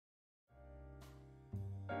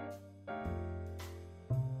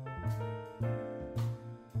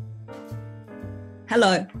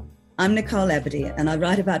Hello, I'm Nicole Aberdeen and I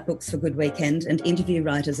write about books for Good Weekend and interview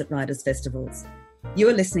writers at writers' festivals. You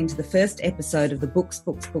are listening to the first episode of the Books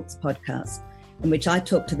podcast, in which I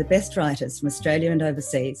talk to the best writers from Australia and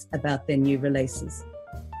overseas about their new releases.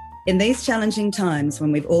 In these challenging times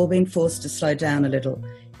when we've all been forced to slow down a little,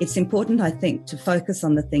 it's important, I think, to focus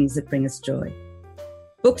on the things that bring us joy.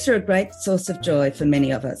 Books are a great source of joy for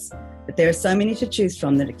many of us, but there are so many to choose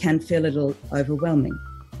from that it can feel a little overwhelming.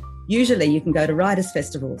 Usually you can go to writers'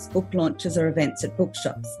 festivals, book launches or events at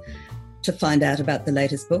bookshops to find out about the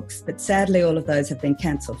latest books, but sadly all of those have been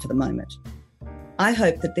cancelled for the moment. I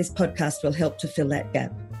hope that this podcast will help to fill that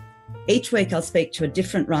gap. Each week I'll speak to a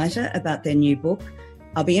different writer about their new book.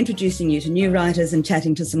 I'll be introducing you to new writers and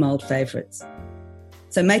chatting to some old favourites.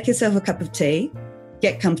 So make yourself a cup of tea,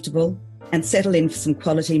 get comfortable and settle in for some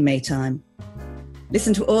quality me time.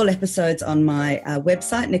 Listen to all episodes on my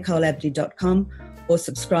website, nicoleaberdeen.com, or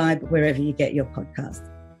subscribe wherever you get your podcast.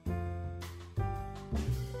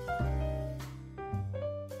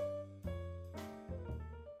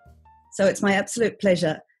 So it's my absolute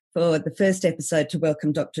pleasure for the first episode to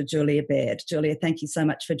welcome Dr. Julia Baird. Julia, thank you so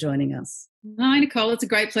much for joining us. Hi, Nicole. It's a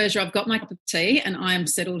great pleasure. I've got my cup of tea and I am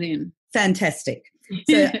settled in. Fantastic.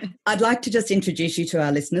 So I'd like to just introduce you to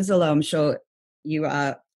our listeners, although I'm sure you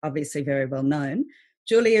are obviously very well known.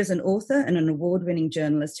 Julia is an author and an award-winning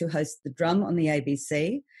journalist who hosts The Drum on the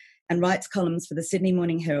ABC and writes columns for the Sydney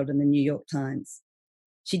Morning Herald and the New York Times.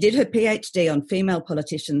 She did her PhD on female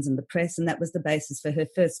politicians and the press, and that was the basis for her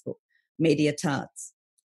first book, Media Tarts.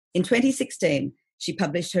 In 2016, she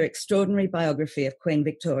published her extraordinary biography of Queen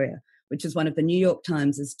Victoria, which was one of the New York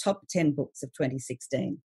Times' top 10 books of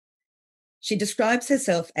 2016. She describes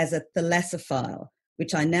herself as a thalassophile,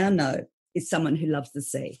 which I now know is someone who loves the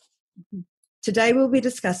sea. Mm-hmm. Today we'll be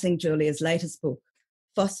discussing Julia's latest book,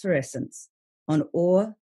 Phosphorescence, on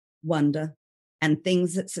awe, wonder, and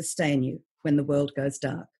things that sustain you when the world goes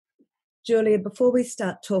dark. Julia, before we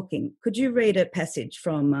start talking, could you read a passage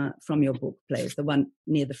from your book, please, the one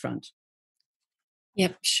near the front?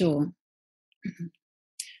 Yep, sure.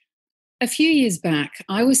 A few years back,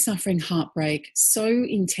 I was suffering heartbreak so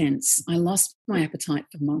intense I lost my appetite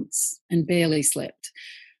for months and barely slept.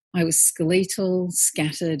 I was skeletal,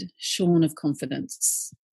 scattered, shorn of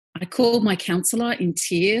confidence. I called my counsellor in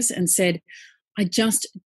tears and said, I just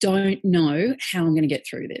don't know how I'm going to get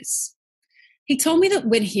through this. He told me that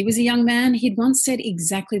when he was a young man, he'd once said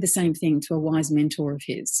exactly the same thing to a wise mentor of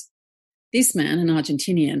his. This man, an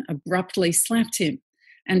Argentinian, abruptly slapped him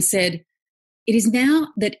and said, it is now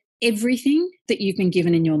that everything that you've been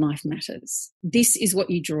given in your life matters. This is what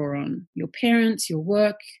you draw on, your parents, your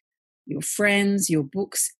work, your friends, your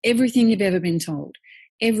books, everything you've ever been told,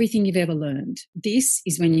 everything you've ever learned. This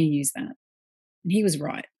is when you use that. And he was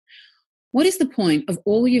right. What is the point of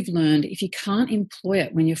all you've learned if you can't employ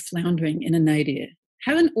it when you're floundering in a nadir?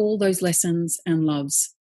 Haven't all those lessons and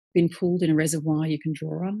loves been pooled in a reservoir you can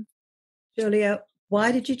draw on? Julia,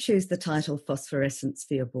 why did you choose the title Phosphorescence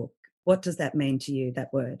for your book? What does that mean to you,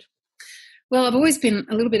 that word? Well, I've always been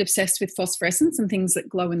a little bit obsessed with phosphorescence and things that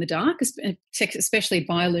glow in the dark, especially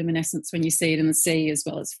bioluminescence when you see it in the sea, as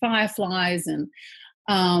well as fireflies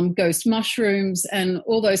and ghost mushrooms and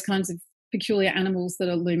all those kinds of peculiar animals that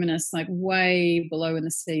are luminous, like way below in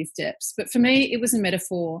the sea's depths. But for me, it was a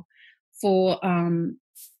metaphor for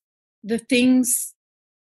the things.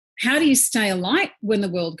 How do you stay alight when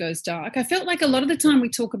the world goes dark? I felt like a lot of the time we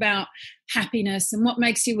talk about happiness and what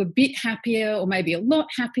makes you a bit happier or maybe a lot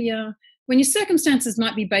happier when your circumstances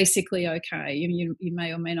might be basically okay. You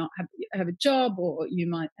may or may not have a job, or you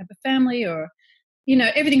might have a family, or,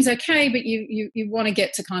 everything's okay, but you want to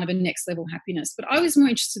get to kind of a next level happiness. But I was more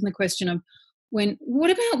interested in the question of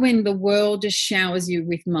what about when the world just showers you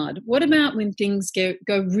with mud? What about when things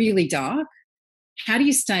go really dark? How do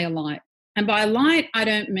you stay alight? And by light, I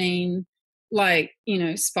don't mean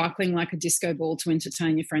sparkling like a disco ball to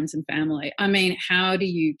entertain your friends and family. I mean, how do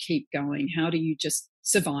you keep going? How do you just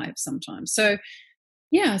survive sometimes? So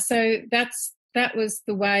that was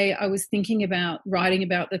the way I was thinking about writing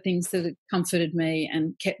about the things that had comforted me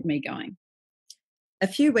and kept me going. A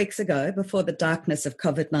few weeks ago, before the darkness of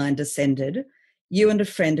COVID-19 descended, you and a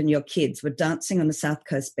friend and your kids were dancing on the South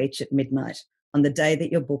Coast beach at midnight on the day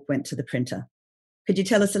that your book went to the printer. Could you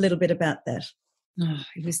tell us a little bit about that? Oh,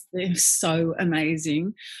 it was so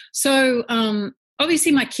amazing. So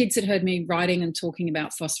obviously my kids had heard me writing and talking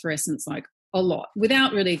about phosphorescence like a lot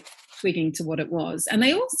without really twigging to what it was. And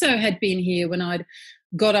they also had been here when I'd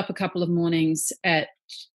got up a couple of mornings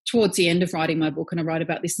towards the end of writing my book, and I write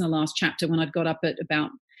about this in the last chapter, when I'd got up at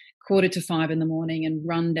about 4:45 in the morning and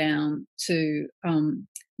run down to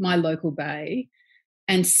my local bay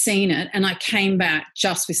and seen it, and I came back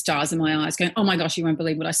just with stars in my eyes going, oh my gosh, you won't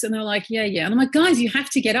believe what I said. And they were like, yeah. And I'm like, guys, you have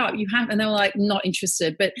to get up. You have. And they were like, not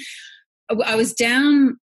interested. But I was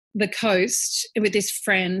down the coast with this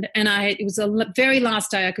friend, and it was the very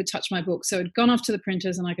last day I could touch my book. So it had gone off to the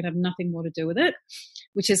printers and I could have nothing more to do with it,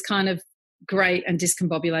 which is kind of great and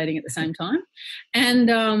discombobulating at the same time.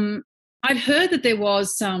 And I'd heard that there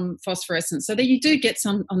was some phosphorescence, so that you do get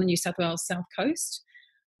some on the New South Wales South Coast.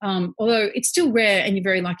 Although it's still rare and you're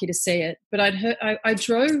very lucky to see it. But I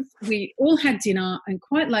drove, we all had dinner, and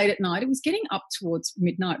quite late at night, it was getting up towards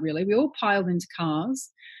midnight really, we all piled into cars.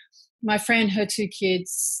 My friend, her 2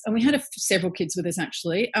 kids, and we had several kids with us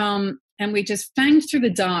actually, and we just fanged through the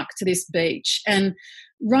dark to this beach, and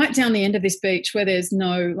right down the end of this beach where there's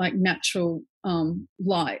no like natural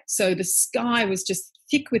light. So the sky was just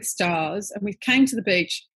thick with stars, and we came to the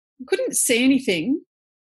beach, couldn't see anything,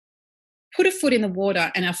 put a foot in the water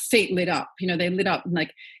and our feet lit up. You know, they lit up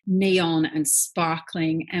like neon and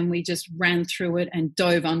sparkling, and we just ran through it and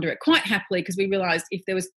dove under it quite happily, because we realised if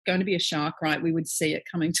there was going to be a shark, right, we would see it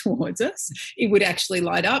coming towards us. It would actually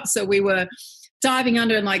light up. So we were diving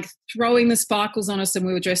under and like throwing the sparkles on us, and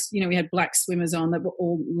we were dressed, you know, we had black swimmers on that were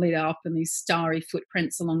all lit up and these starry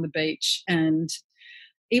footprints along the beach, and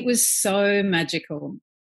it was so magical.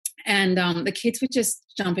 And the kids were just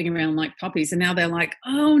jumping around like puppies, and now they're like,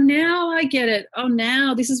 oh, now I get it. Oh,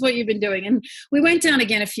 now this is what you've been doing. And we went down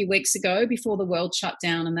again a few weeks ago before the world shut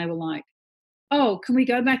down, and they were like, oh, can we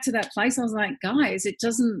go back to that place? I was like, guys,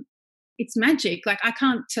 it's magic. Like, I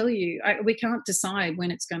can't tell you, we can't decide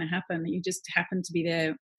when it's going to happen. You just happen to be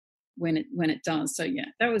there when it does. So yeah,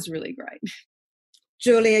 that was really great.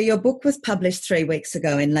 Julia, your book was published 3 weeks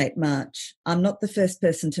ago in late March. I'm not the first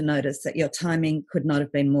person to notice that your timing could not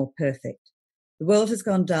have been more perfect. The world has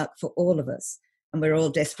gone dark for all of us, and we're all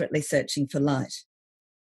desperately searching for light.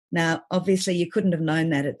 Now, obviously, you couldn't have known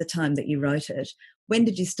that at the time that you wrote it. When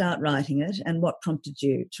did you start writing it, and what prompted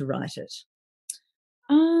you to write it?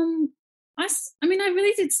 I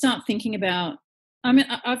really did start thinking about,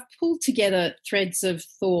 I've pulled together threads of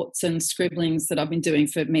thoughts and scribblings that I've been doing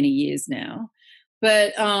for many years now.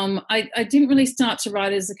 But I didn't really start to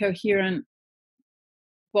write as a coherent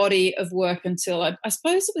body of work until I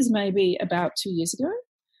suppose it was maybe about 2 years ago.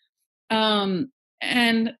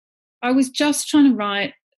 And I was just trying to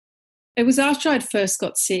write. It was after I'd first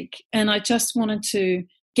got sick, and I just wanted to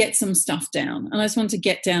get some stuff down. And I just wanted to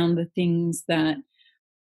get down the things that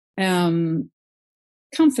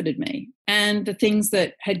comforted me and the things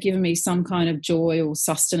that had given me some kind of joy or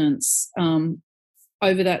sustenance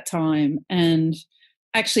over that time. And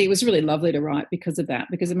actually it was really lovely to write because of that,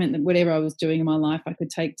 because it meant that whatever I was doing in my life, I could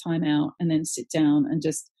take time out and then sit down and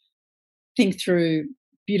just think through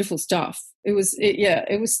beautiful stuff. It was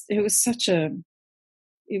such a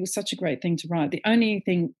great thing to write. The only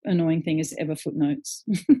annoying thing is ever footnotes.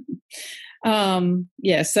 So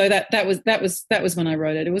that was when I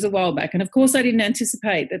wrote it. It was a while back, and of course I didn't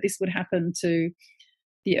anticipate that this would happen to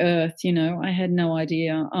the earth. You know, I had no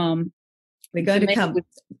idea. We're going to come.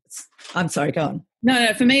 I'm sorry, go on.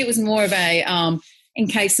 No, for me it was more of a in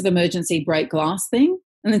case of emergency break glass thing.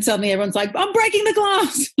 And then suddenly everyone's like, I'm breaking the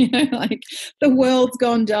glass. You know, like the world's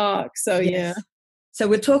gone dark. So, yes. Yeah. So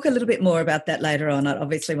we'll talk a little bit more about that later on. I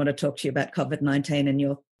obviously want to talk to you about COVID-19 and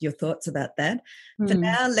your thoughts about that. For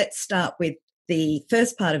now, let's start with the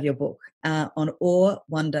first part of your book on awe,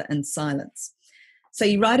 wonder and silence. So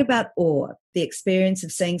you write about awe, the experience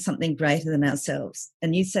of seeing something greater than ourselves.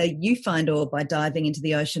 And you say you find awe by diving into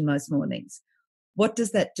the ocean most mornings. What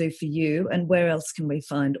does that do for you, and where else can we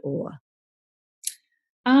find awe?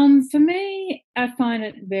 For me, I find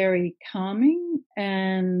it very calming,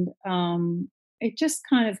 and it just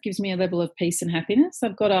kind of gives me a level of peace and happiness.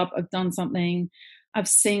 I've got up, I've done something, I've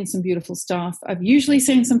seen some beautiful stuff. I've usually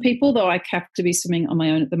seen some people, though I have to be swimming on my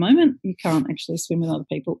own at the moment. You can't actually swim with other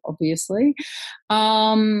people, obviously.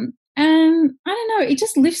 And I don't know, it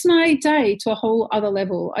just lifts my day to a whole other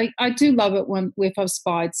level. I do love it if I've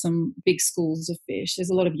spied some big schools of fish. There's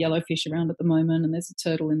a lot of yellowfish around at the moment, and there's a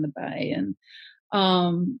turtle in the bay. And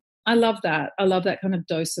I love that. I love that kind of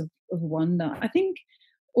dose of wonder. I think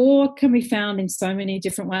awe can be found in so many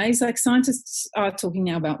different ways. Like scientists are talking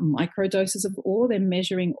now about micro doses of awe. They're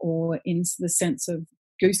measuring awe in the sense of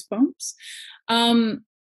goosebumps.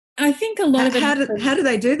 I think a lot of it. How do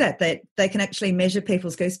they do that? They can actually measure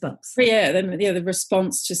people's goosebumps. Yeah, the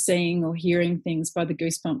response to seeing or hearing things by the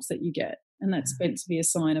goosebumps that you get, and that's meant to be a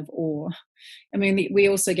sign of awe. I mean, we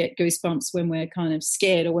also get goosebumps when we're kind of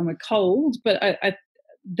scared or when we're cold, but that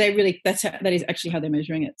is actually how they're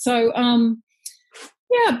measuring it. So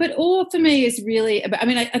Yeah, but awe for me is really about, I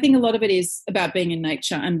mean, I think a lot of it is about being in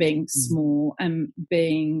nature and being small and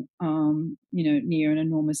being, near an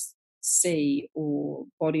enormous sea or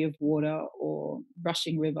body of water or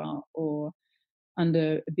rushing river or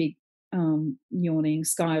under a big yawning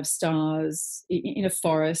sky of stars, in a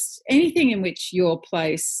forest, anything in which your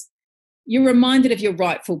place, you're reminded of your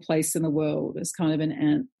rightful place in the world as kind of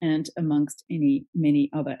an ant amongst many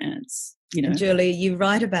other ants. And Julie, you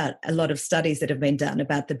write about a lot of studies that have been done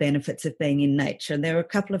about the benefits of being in nature, and there are a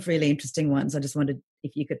couple of really interesting ones. I just wondered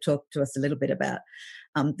if you could talk to us a little bit about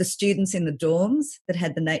the students in the dorms that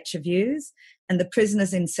had the nature views and the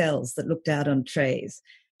prisoners in cells that looked out on trees.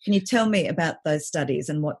 Can you tell me about those studies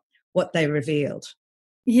and what they revealed?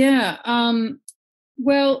 Yeah.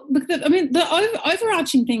 Well, look, the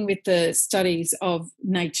overarching thing with the studies of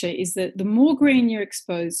nature is that the more green you're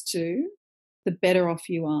exposed to, the better off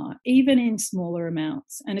you are, even in smaller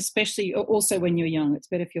amounts. And especially also when you're young. It's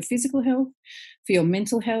better for your physical health, for your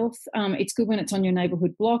mental health. It's good when it's on your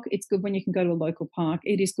neighbourhood block. It's good when you can go to a local park.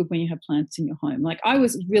 It is good when you have plants in your home. Like, I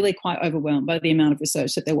was really quite overwhelmed by the amount of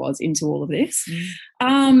research that there was into all of this.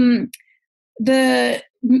 The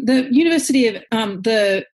University of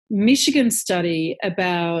the Michigan study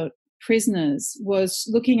about prisoners was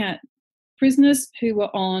looking at prisoners who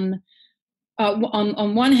were on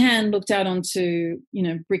one hand looked out onto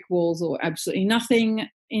brick walls or absolutely nothing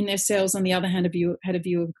in their cells. On the other hand, had a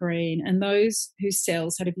view of green, and those whose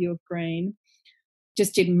cells had a view of green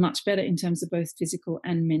just did much better in terms of both physical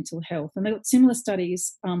and mental health. And they got similar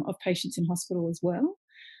studies of patients in hospital as well.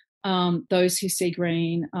 Those who see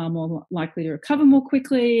green are more likely to recover more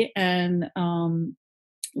quickly and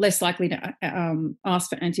less likely to ask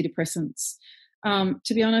for antidepressants.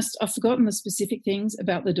 To be honest, I've forgotten the specific things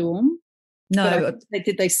about the dorm. No.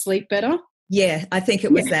 Did they sleep better? Yeah, I think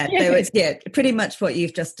it was that. Pretty much what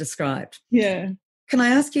you've just described. Yeah. Can I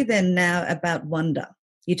ask you then now about wonder?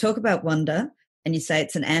 You talk about wonder and you say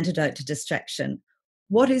it's an antidote to distraction.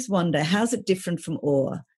 What is wonder? How's it different from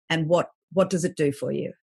awe? And what does it do for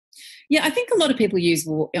you? Yeah, I think a lot of people use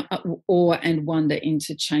awe and wonder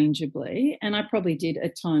interchangeably, and I probably did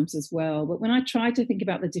at times as well. But when I tried to think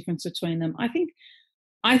about the difference between them, I think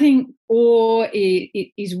awe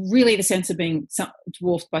is really the sense of being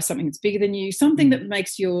dwarfed by something that's bigger than you, something that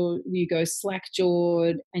makes you go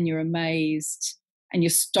slack-jawed and you're amazed and you're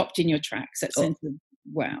stopped in your tracks, that sense of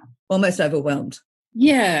wow. Almost overwhelmed.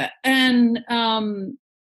 Yeah, and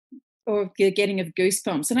or getting of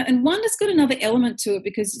goosebumps. And wonder's got another element to it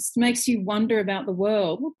because it makes you wonder about the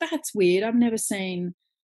world. Well, that's weird. I've never seen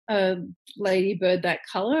a ladybird that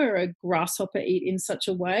colour or a grasshopper eat in such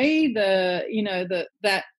a way. That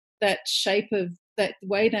shape of that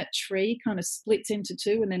way that tree kind of splits into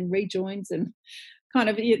two and then rejoins, and kind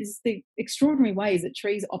of it's the extraordinary ways that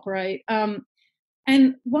trees operate.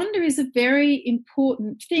 And wonder is a very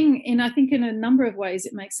important thing, and I think in a number of ways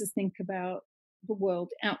it makes us think about the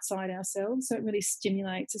world outside ourselves. So it really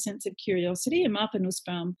stimulates a sense of curiosity. And Martha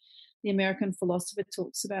Nussbaum, the American philosopher,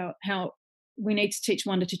 talks about how we need to teach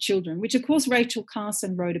wonder to children, which of course Rachel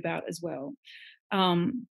Carson wrote about as well.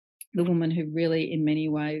 The woman who really in many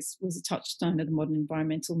ways was a touchstone of the modern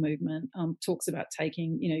environmental movement, talks about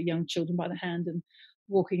taking young children by the hand and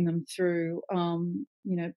walking them through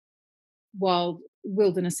wild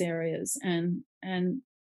wilderness areas and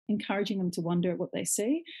encouraging them to wonder at what they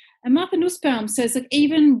see. And Martha Nussbaum says that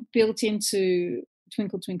even built into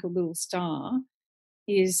Twinkle, Twinkle, Little Star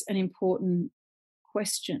is an important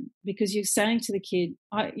question, because you're saying to the kid,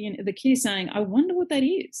 the kid is saying, I wonder what that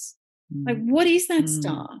is. Like, what is that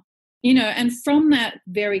star? And from that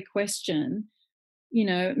very question,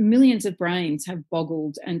 millions of brains have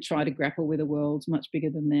boggled and tried to grapple with a world much bigger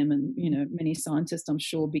than them. And, many scientists, I'm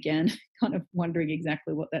sure, began kind of wondering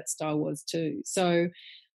exactly what that star was too. So,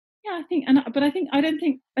 yeah, I think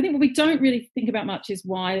what we don't really think about much is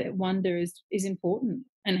why wonder is important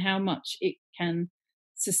and how much it can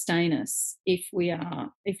sustain us if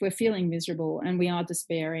we're feeling miserable and we are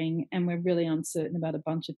despairing and we're really uncertain about a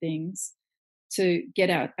bunch of things, to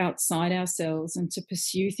get outside ourselves and to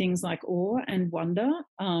pursue things like awe and wonder.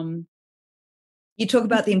 You talk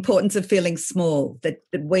about the importance of feeling small, that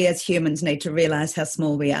we as humans need to realise how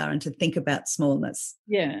small we are and to think about smallness.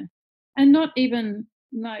 Yeah. And not even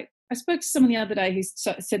like, I spoke to someone the other day who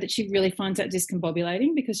said that she really finds that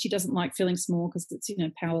discombobulating because she doesn't like feeling small because it's,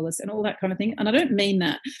 powerless and all that kind of thing. And I don't mean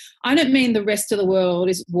that. I don't mean the rest of the world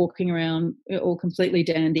is walking around all completely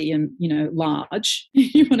dandy and, large.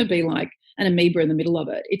 You want to be like an amoeba in the middle of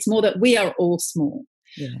it. It's more that we are all small.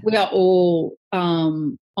 Yeah. We are all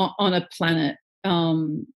on a planet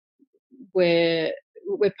where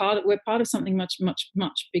we're part of something much, much,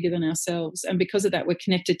 much bigger than ourselves. And because of that, we're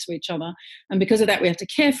connected to each other. And because of that, we have to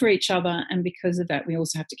care for each other. And because of that, we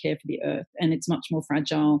also have to care for the earth. And it's much more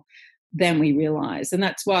fragile than we realise. And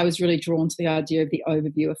that's why I was really drawn to the idea of the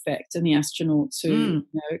overview effect and the astronauts who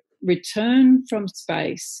return from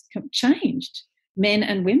space, changed, men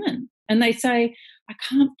and women. And they say,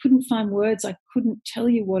 couldn't find words. I couldn't tell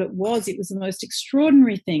you what it was. It was the most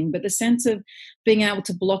extraordinary thing. But the sense of being able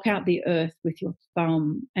to block out the earth with your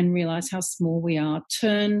thumb and realise how small we are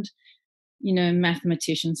turned,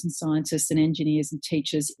 mathematicians and scientists and engineers and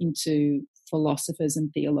teachers into philosophers and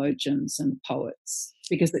theologians and poets,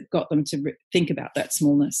 because it got them to think about that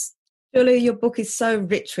smallness. Julia, your book is so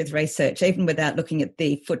rich with research, even without looking at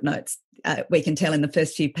the footnotes. We can tell in the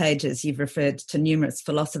first few pages you've referred to numerous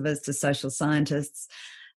philosophers, to social scientists,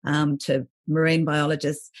 to marine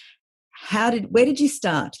biologists. Where did you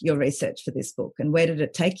start your research for this book, and where did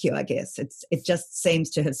it take you, I guess? It just seems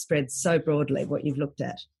to have spread so broadly what you've looked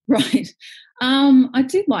at. Right. I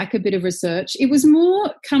did like a bit of research. It was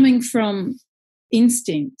more coming from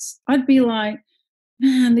instinct. I'd be like,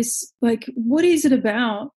 man, what is it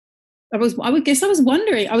about? I was just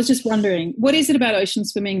wondering, what is it about ocean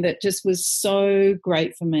swimming that just was so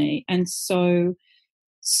great for me and so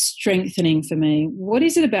strengthening for me? What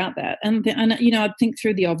is it about that? And I'd think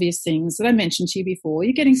through the obvious things that I mentioned to you before.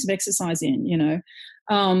 You're getting some exercise in, you're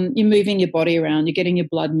moving your body around, you're getting your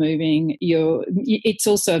blood moving. It's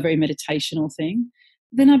also a very meditational thing.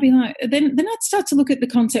 Then I'd be like, then I'd start to look at the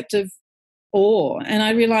concept of awe, and I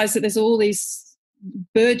realised that there's all this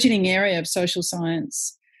burgeoning area of social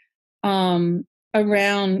science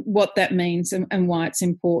around what that means and why it's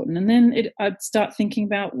important. And then I'd start thinking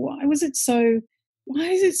about why is it so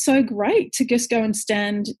great to just go and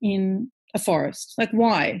stand in a forest? Like,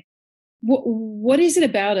 why? What is it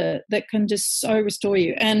about it that can just so restore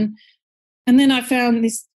you? And then I found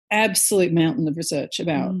this absolute mountain of research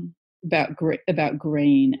about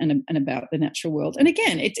green and about the natural world. And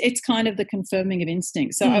again, it's kind of the confirming of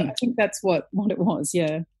instinct. So I think that's what it was.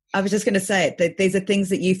 Yeah. I was just going to say that these are things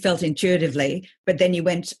that you felt intuitively, but then you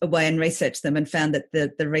went away and researched them and found that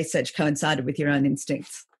the research coincided with your own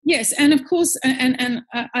instincts. Yes, and of course, and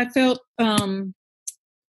I felt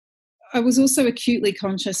I was also acutely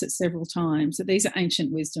conscious at several times that these are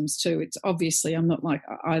ancient wisdoms too. It's obviously, I'm not like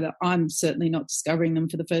either. I'm certainly not discovering them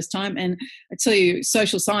for the first time. And I tell you,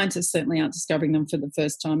 social scientists certainly aren't discovering them for the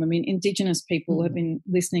first time. I mean, Indigenous people have been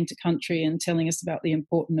listening to country and telling us about the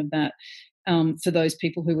importance of that. For those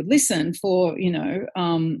people who would listen for,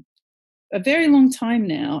 a very long time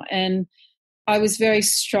now. And I was very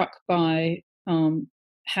struck by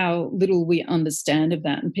how little we understand of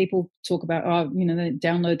that. And people talk about, they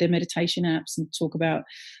download their meditation apps and talk about,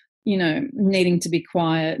 needing to be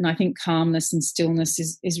quiet. And I think calmness and stillness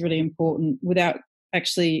is really important, without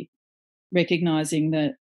actually recognising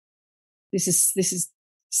that this is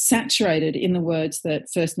saturated in the words that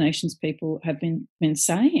First Nations people have been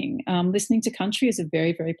saying. Listening to country is a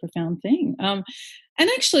very, very profound thing. And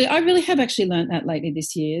actually, I really have learned that lately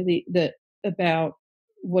this year, that about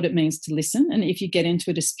what it means to listen. And if you get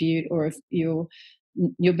into a dispute, or if you're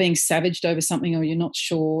being savaged over something, or you're not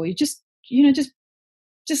sure, you just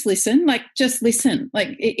listen. Like, just listen.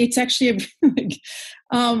 Like, it's actually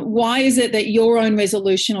why is it that your own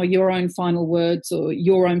resolution or your own final words or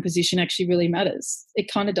your own position actually really matters?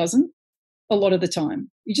 It kind of doesn't a lot of the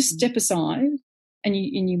time. You just step aside and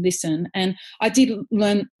you listen. And I did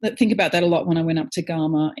think about that a lot when I went up to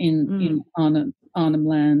Gama in Arnhem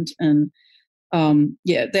Land. And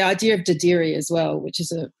the idea of Dadiri as well, which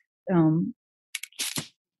is a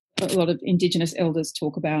lot of Indigenous elders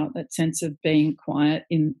talk about, that sense of being quiet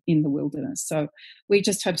in the wilderness. So we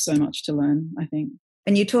just have so much to learn, I think.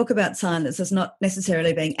 And you talk about silence as not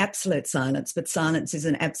necessarily being absolute silence, but silence is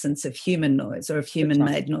an absence of human noise or of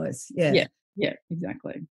human-made noise. Yeah,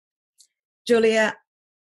 exactly. Julia,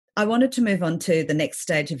 I wanted to move on to the next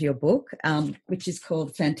stage of your book, which is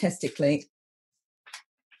called, fantastically,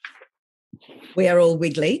 We Are All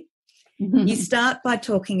Wiggly. You start by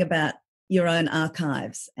talking about your own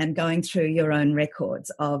archives and going through your own records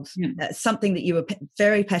of something that you were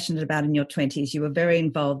very passionate about in your 20s. You were very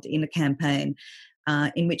involved in a campaign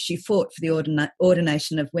in which you fought for the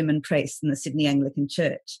ordination of women priests in the Sydney Anglican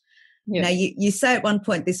Church. Now, you say at one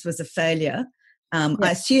point this was a failure.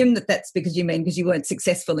 I assume that's because you weren't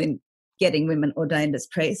successful in getting women ordained as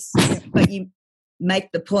priests, but you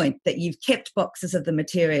make the point that you've kept boxes of the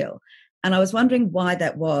material. And I was wondering why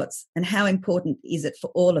that was, and how important is it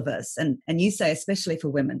for all of us, and you say especially for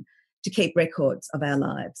women, to keep records of our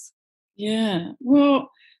lives. Yeah,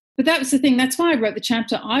 well, but that was the thing. That's why I wrote the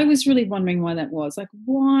chapter. I was really wondering why that was. Like,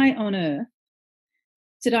 why on earth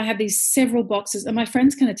did I have these several boxes, and my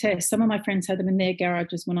friends can attest. Some of my friends had them in their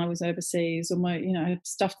garages when I was overseas, or I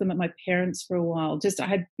stuffed them at my parents for a while. Just I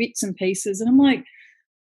had bits and pieces, and I'm like,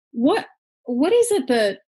 what is it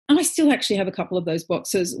that? And I still actually have a couple of those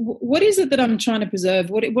boxes. What is it that I'm trying to preserve?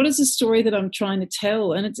 What is the story that I'm trying to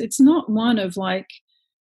tell? And it's not one of like,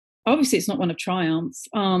 obviously it's not one of triumph.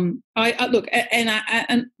 I look, and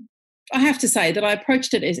I have to say that I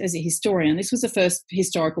approached it as a historian. This was the first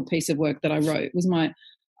historical piece of work that I wrote.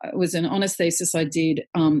 It was an honest thesis I did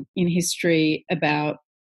in history about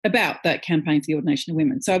that campaign for the ordination of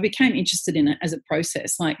women. So I became interested in it as a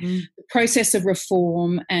process, like the process of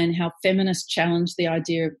reform, and how feminists challenged the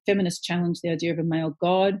idea of a male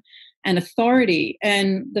god and authority,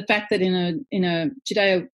 and the fact that in a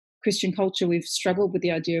Judeo-Christian culture we've struggled with the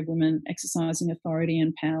idea of women exercising authority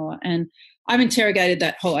and power. And I've interrogated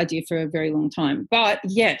that whole idea for a very long time. But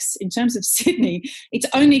yes, in terms of Sydney, it's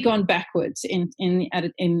only gone backwards in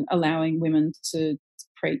allowing women to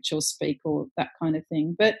preach or speak or that kind of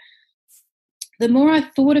thing. But the more I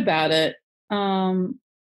thought about it, and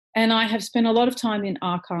I have spent a lot of time in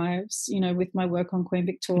archives, with my work on Queen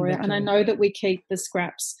Victoria, and I know that we keep the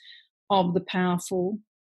scraps of the powerful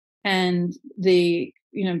and the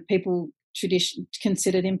people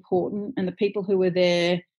considered important, and the people who were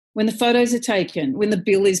there when the photos are taken, when the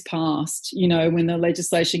bill is passed, when the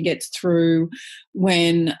legislation gets through,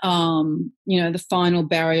 when the final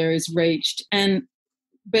barrier is reached.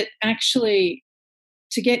 But actually,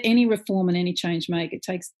 to get any reform and any change made, it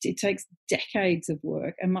takes decades of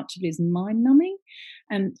work, and much of it is mind-numbing.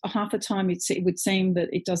 And half the time, it would seem that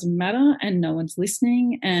it doesn't matter, and no one's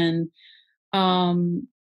listening. And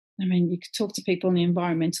you could talk to people in the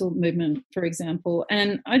environmental movement, for example.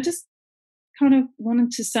 And I just kind of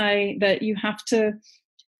wanted to say that you have to,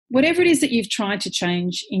 whatever it is that you've tried to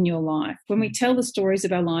change in your life, when we tell the stories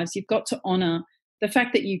of our lives, you've got to honour the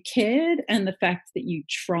fact that you cared and the fact that you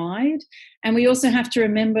tried. And we also have to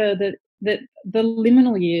remember that the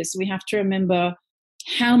liminal years, we have to remember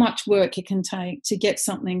how much work it can take to get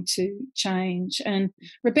something to change. And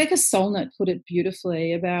Rebecca Solnit put it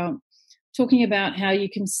beautifully about talking about how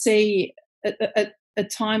you can see at a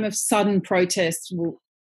time of sudden protest,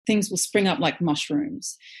 things will spring up like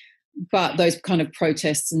mushrooms. But those kind of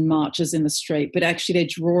protests and marches in the street, but actually they're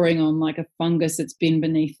drawing on like a fungus that's been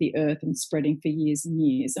beneath the earth and spreading for years and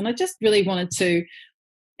years. And I just really wanted to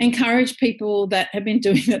encourage people that have been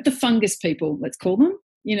doing it, the fungus people, let's call them,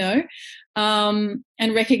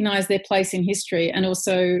 and recognise their place in history, and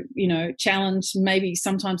also, challenge maybe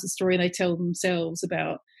sometimes the story they tell themselves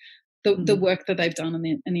about the work that they've done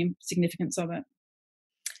and the significance of it.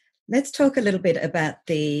 Let's talk a little bit about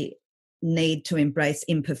the need to embrace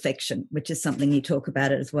imperfection, which is something you talk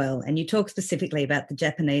about it as well. And you talk specifically about the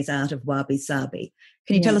Japanese art of wabi-sabi.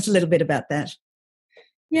 Can you tell us a little bit about that?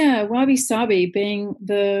 Yeah, wabi-sabi being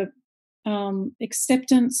the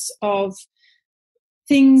acceptance of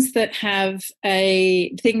things that are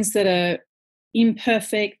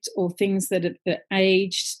imperfect, or things that are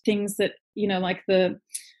aged, things that, like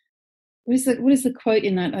what is the quote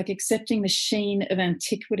in that? Like accepting the sheen of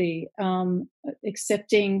antiquity,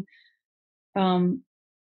 accepting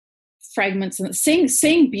fragments, and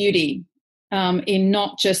seeing beauty in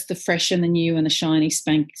not just the fresh and the new and the shiny,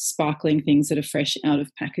 sparkling things that are fresh out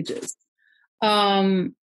of packages.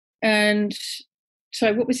 And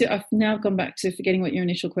so what was it? I've now gone back to forgetting what your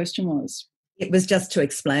initial question was. It was just to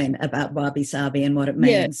explain about wabi-sabi and what it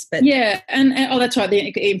means. And oh, that's right, the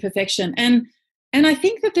imperfection. And I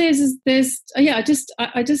think that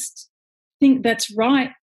I just think that's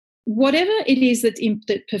right. Whatever it is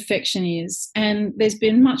that perfection is, and there's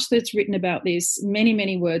been much that's written about this, many,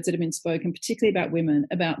 many words that have been spoken, particularly about women,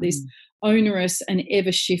 about this onerous and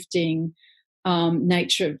ever-shifting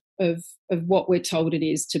nature of what we're told it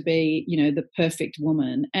is to be, the perfect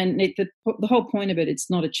woman. And the whole point of it, it's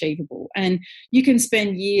not achievable. And you can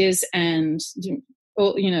spend years and,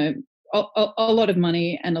 a lot of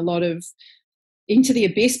money and a lot of into the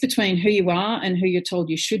abyss between who you are and who you're told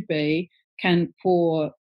you should be, can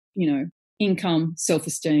pour, income,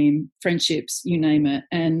 self-esteem, friendships, you name it.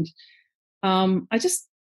 And I just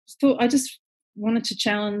wanted to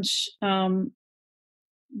challenge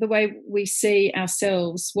the way we see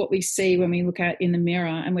ourselves, what we see when we look at in the mirror,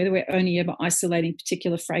 and whether we're only ever isolating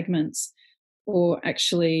particular fragments or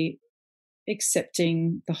actually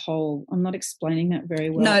accepting the whole. I'm not explaining that very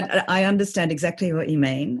well. No, I understand exactly what you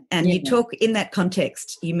mean. And you talk in that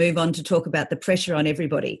context, you move on to talk about the pressure on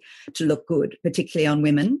everybody to look good, particularly on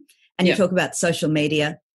women. And you talk about social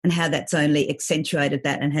media and how that's only accentuated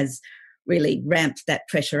that and has really ramped that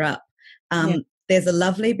pressure up. There's a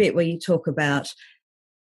lovely bit where you talk about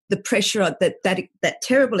the pressure of that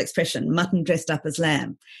terrible expression, mutton dressed up as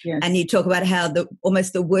lamb. Yes. And you talk about how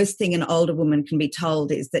almost the worst thing an older woman can be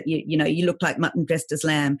told is that you look like mutton dressed as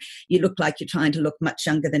lamb. You look like you're trying to look much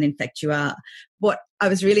younger than in fact you are. What I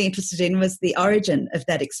was really interested in was the origin of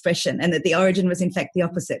that expression, and that the origin was in fact the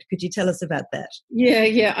opposite. Could you tell us about that?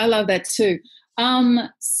 Yeah, I love that too.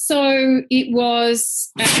 So it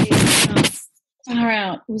was far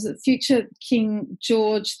out. Was it future King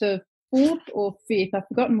George the Fourth or Fifth? I've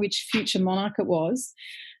forgotten which future monarch it was.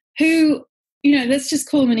 Who, let's just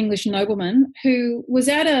call him an English nobleman, who was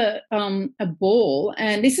at a ball,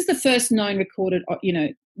 and this is the first known recorded,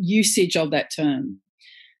 usage of that term.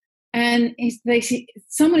 And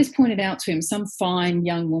someone has pointed out to him, some fine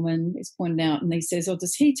young woman is pointed out, and he says,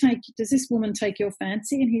 does this woman take your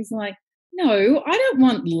fancy? And he's like, no, I don't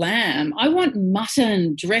want lamb. I want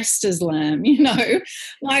mutton dressed as lamb,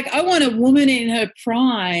 Like, I want a woman in her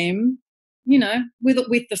prime,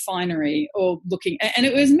 with the finery or looking. And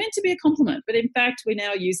it was meant to be a compliment. But in fact, we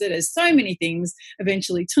now use it as so many things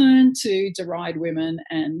eventually turn to deride women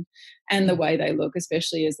and the way they look,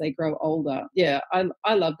 especially as they grow older. Yeah,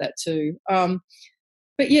 I love that too.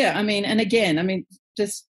 But yeah,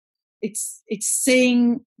 just it's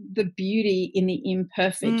seeing the beauty in the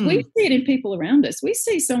imperfect. We see it in people around us. We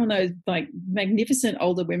see some of those like magnificent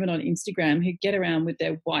older women on Instagram who get around with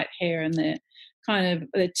their white hair and their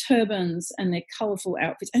their turbans and their colourful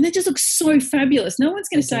outfits, and they just look so fabulous. No one's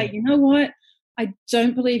going to say, you know what, I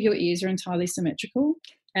don't believe your ears are entirely symmetrical,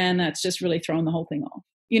 and that's just really throwing the whole thing off.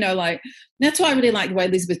 That's why I really like the way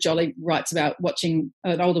Elizabeth Joly writes about watching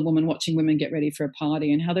an older woman watching women get ready for a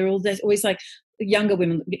party, and how they're always like younger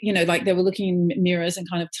women, like they were looking in mirrors and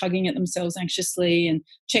kind of tugging at themselves anxiously and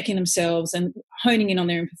checking themselves and honing in on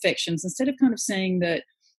their imperfections, instead of kind of saying that,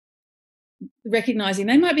 recognizing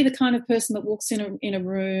they might be the kind of person that walks in a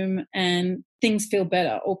room and things feel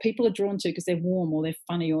better, or people are drawn to because they're warm or they're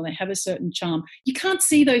funny or they have a certain charm. You can't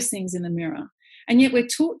see those things in the mirror. And yet we're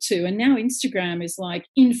taught to, and now Instagram is like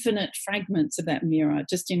infinite fragments of that mirror,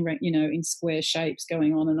 just in square shapes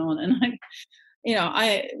going on. And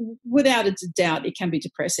I without a doubt, it can be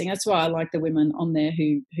depressing. That's why I like the women on there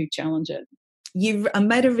who challenge it. You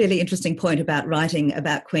made a really interesting point about writing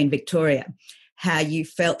about Queen Victoria, how you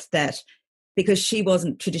felt that because she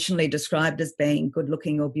wasn't traditionally described as being good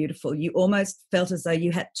looking or beautiful, you almost felt as though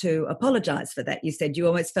you had to apologise for that. You said you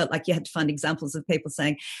almost felt like you had to find examples of people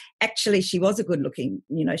saying, actually, she was a good looking,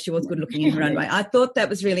 she was good looking in her own way. I thought that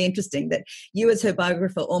was really interesting, that you as her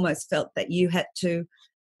biographer almost felt that you had to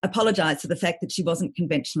apologise for the fact that she wasn't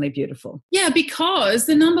conventionally beautiful. Yeah, because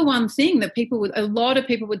the number one thing that a lot of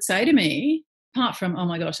people would say to me, apart from, oh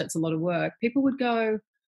my gosh, that's a lot of work, people would go,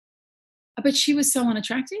 but she was so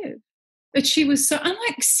unattractive. But she was so, I'm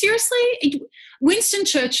like, seriously? Winston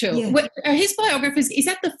Churchill, his biographers, is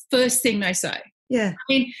that the first thing they say? Yeah. I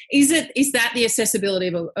mean, is that the accessibility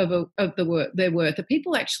of their worth? Are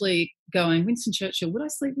people actually going, Winston Churchill, would I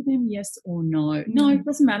sleep with him? Yes or no? No, it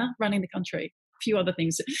doesn't matter. Running the country. A few other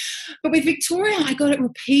things. But with Victoria, I got it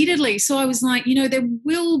repeatedly. So I was like, there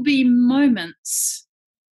will be moments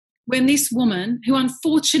when this woman, who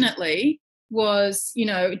unfortunately was,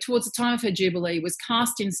 towards the time of her jubilee, was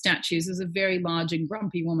cast in statues as a very large and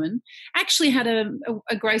grumpy woman, actually had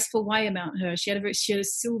a graceful way about her. She had a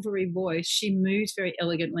silvery voice. She moved very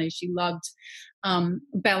elegantly. She loved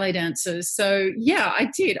ballet dancers. So, yeah,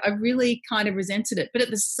 I did. I really kind of resented it. But at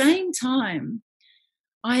the same time,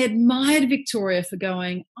 I admired Victoria for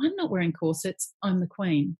going, I'm not wearing corsets, I'm the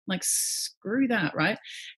queen. Like, screw that, right?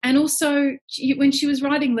 And also, when she was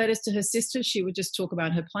writing letters to her sister, she would just talk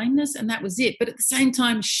about her plainness, and that was it. But at the same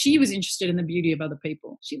time, she was interested in the beauty of other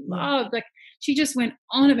people. She loved, she just went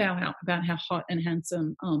on about how hot and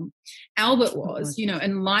handsome Albert was,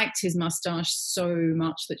 and liked his moustache so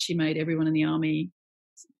much that she made everyone in the army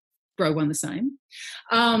grow one the same.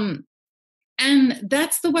 And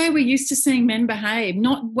that's the way we're used to seeing men behave,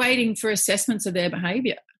 not waiting for assessments of their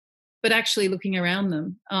behaviour, but actually looking around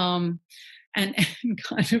them and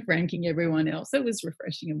kind of ranking everyone else. That was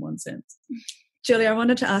refreshing in one sense. Julie, I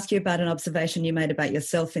wanted to ask you about an observation you made about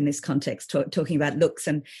yourself in this context, talking about looks.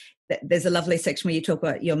 And there's a lovely section where you talk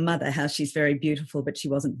about your mother, how she's very beautiful, but she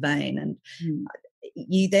wasn't vain. And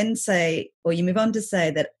you then say, or you move on to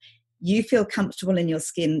say, that you feel comfortable in your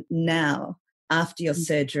skin now after your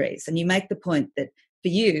surgeries. And you make the point that for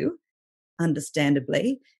you,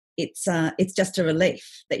 understandably, it's just a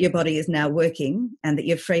relief that your body is now working and that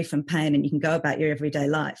you're free from pain and you can go about your everyday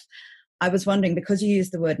life. I was wondering, because you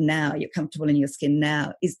use the word now, you're comfortable in your skin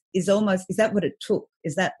now, is that what it took?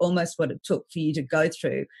 Is that almost what it took for you to go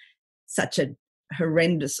through such a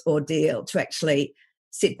horrendous ordeal to actually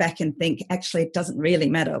sit back and think, actually, it doesn't really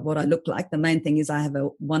matter what I look like. The main thing is I have a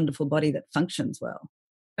wonderful body that functions well.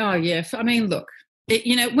 Oh, yeah. I mean, look,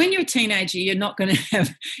 when you're a teenager, you're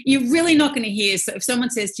really not going to hear. So if someone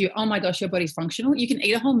says to you, oh my gosh, your body's functional, you can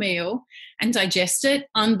eat a whole meal and digest it.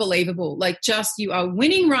 Unbelievable. Like, just, you are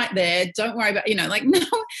winning right there. Don't worry about, no,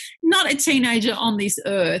 not a teenager on this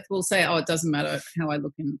earth will say, oh, it doesn't matter how I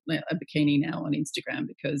look in a bikini now on Instagram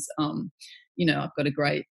because, I've got a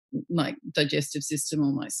great digestive system,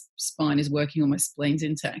 or my spine is working, or my spleen's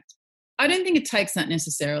intact. I don't think it takes that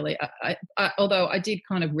necessarily. Although I did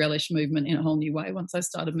kind of relish movement in a whole new way once I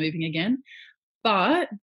started moving again. But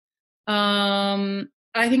I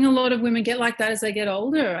think a lot of women get like that as they get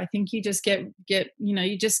older. I think you just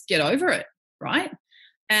you just get over it, right?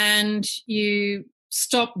 And you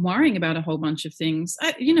stop worrying about a whole bunch of things.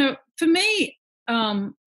 For me,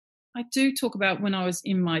 I do talk about when I was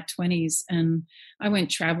in my 20s and I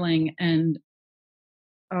went traveling, and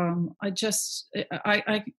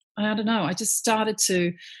I don't know. I just started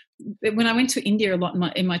to, when I went to India a lot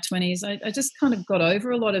in my 20s, I just kind of got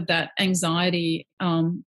over a lot of that anxiety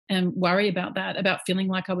and worry about that, about feeling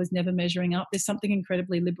like I was never measuring up. There's something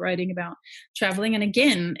incredibly liberating about traveling. And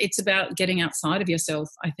again, it's about getting outside of yourself,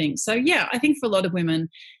 I think. So, yeah, I think for a lot of women,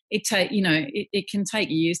 it can take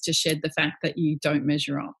years to shed the fact that you don't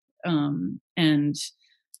measure up. And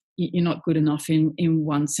you're not good enough in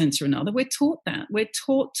one sense or another. We're taught that. We're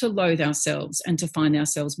taught to loathe ourselves and to find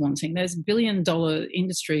ourselves wanting. There's billion-dollar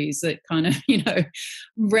industries that kind of,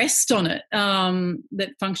 rest on it, that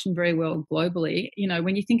function very well globally.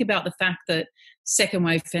 When you think about the fact that second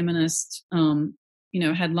wave feminists,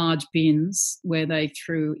 had large bins where they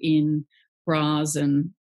threw in bras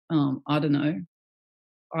and,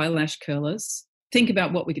 eyelash curlers. Think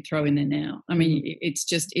about what we could throw in there now. I mean,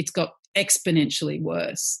 it's got exponentially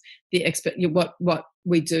worse, what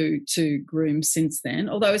we do to groom since then.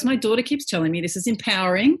 Although, as my daughter keeps telling me, this is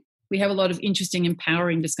empowering. We have a lot of interesting,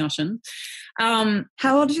 empowering discussion. How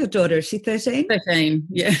old is your daughter? Is she 13? 13,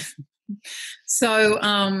 yeah. So,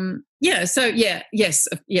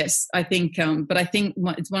 yes, I think, but I think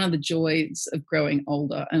it's one of the joys of growing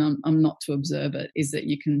older, and I'm not to observe it, is that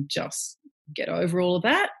you can just get over all of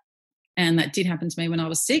that. And that did happen to me when I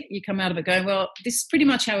was sick. You come out of it going, well, this is pretty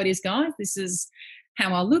much how it is, guys. This is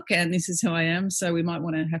how I look and this is who I am. So we might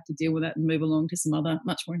want to have to deal with that and move along to some other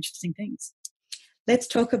much more interesting things. Let's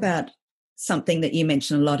talk about something that you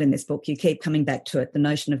mention a lot in this book. You keep coming back to it, the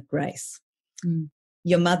notion of grace.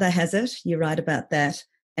 Your mother has it. You write about that.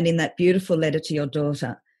 And in that beautiful letter to your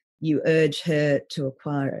daughter, you urge her to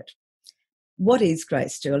acquire it. What is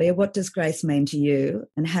grace, Julia? What does grace mean to you,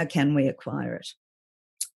 and how can we acquire it?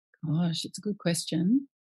 Gosh, it's a good question.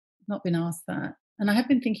 I've not been asked that. And I have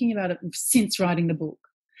been thinking about it since writing the book.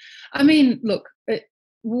 I mean, look,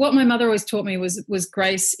 what my mother always taught me was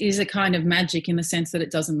grace is a kind of magic in the sense that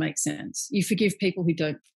it doesn't make sense. You forgive people who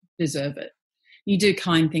don't deserve it. You do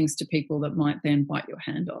kind things to people that might then bite your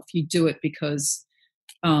hand off. You do it because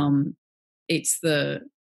it's the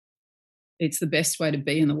best way to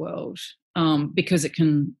be in the world, because it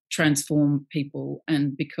can transform people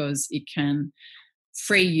and because it can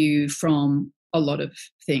free you from a lot of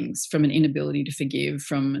things, from an inability to forgive,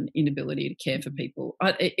 from an inability to care for people.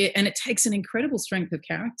 And it takes an incredible strength of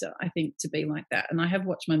character, I think, to be like that. And I have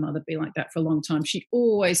watched my mother be like that for a long time. She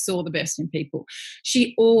always saw the best in people.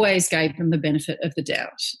 She always gave them the benefit of the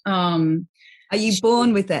doubt. Are you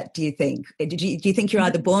born with that, do you think? Do you think you're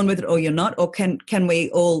either born with it or you're not? Or can we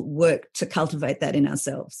all work to cultivate that in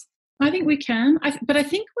ourselves? I think we can, but I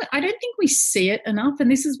don't think we see it enough, and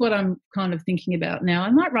this is what I'm kind of thinking about now. I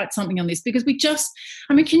might write something on this because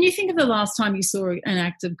can you think of the last time you saw an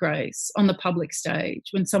act of grace on the public stage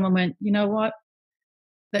when someone went, you know what,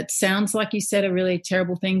 that sounds like you said a really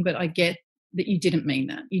terrible thing, but I get that you didn't mean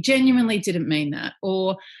that. You genuinely didn't mean that.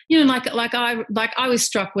 Or, I was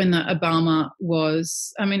struck when Obama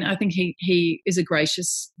was, I think he is a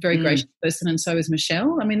very gracious person, and so is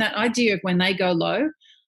Michelle. I mean, that idea of when they go low,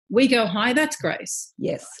 we go high, that's grace.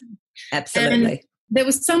 Yes, absolutely. And there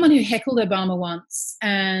was someone who heckled Obama once,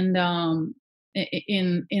 and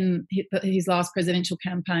in his last presidential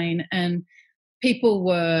campaign, and people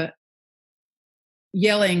were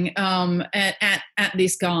yelling at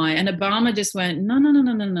this guy, and Obama just went,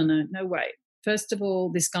 no way. First of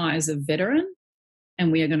all, this guy is a veteran,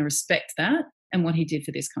 and we are going to respect that and what he did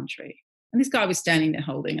for this country. And this guy was standing there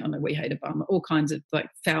holding, I know, we hate Obama, all kinds of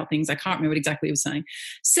foul things. I can't remember what exactly he was saying.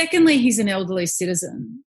 Secondly, he's an elderly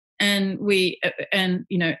citizen, and he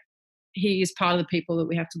is part of the people that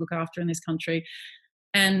we have to look after in this country.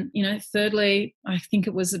 And, thirdly, I think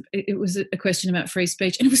it was a question about free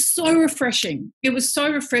speech. And it was so refreshing. It was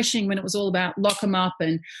so refreshing when it was all about lock them up.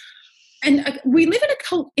 And we live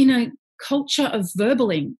in a culture of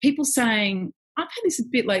verbaling. People saying, I've had this a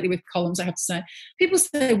bit lately with columns, I have to say. People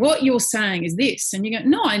say, what you're saying is this. And you go,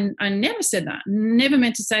 no, I never said that. Never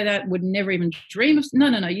meant to say that. Would never even dream of.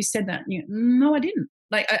 No, you said that. And you go, no, I didn't.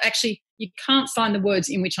 You can't find the words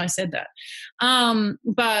in which I said that.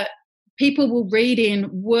 But people will read in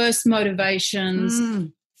worse motivations,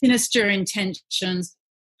 sinister intentions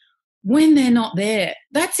when they're not there.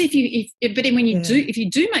 That's if you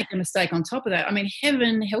do make a mistake on top of that, I mean,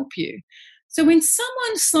 heaven help you. So when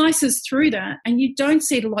someone slices through that and you don't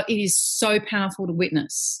see it a lot, it is so powerful to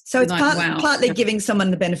witness. So it's partly giving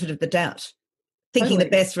someone the benefit of the doubt, thinking the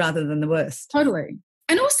best rather than the worst. Totally.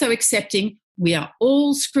 And also accepting we are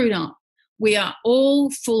all screwed up. We are all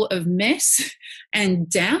full of mess and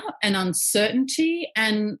doubt and uncertainty,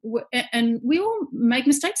 and we all make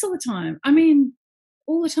mistakes all the time. I mean,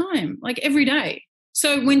 all the time, like every day.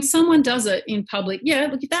 So when someone does it in public,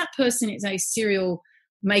 look, if that person is a serial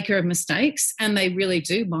maker of mistakes and they really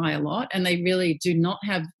do lie a lot and they really do not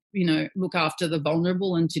have, look after the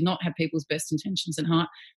vulnerable and do not have people's best intentions at heart,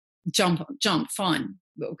 jump, fine,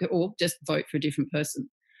 or just vote for a different person.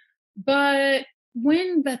 But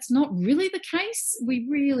when that's not really the case, we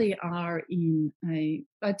really are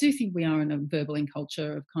I do think we are in a verbaling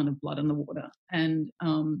culture of kind of blood in the water. And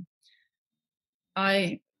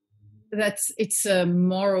it's a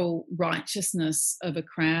moral righteousness of a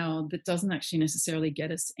crowd that doesn't actually necessarily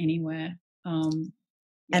get us anywhere. And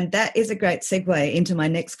that is a great segue into my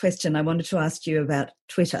next question. I wanted to ask you about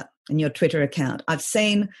Twitter and your Twitter account. I've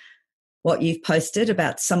seen what you've posted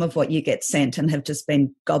about some of what you get sent and have just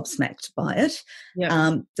been gobsmacked by it.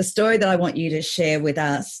 Yeah. The story that I want you to share with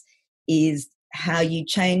us is how you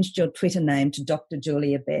changed your Twitter name to Dr.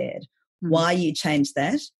 Julia Baird, why you changed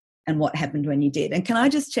that and what happened when you did. And can I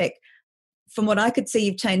just check, from what I could see,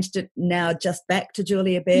 you've changed it now just back to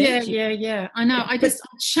Julia Baird? Yeah. I know. I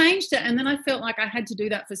changed it and then I felt like I had to do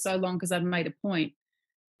that for so long because I'd made a point.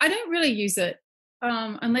 I don't really use it.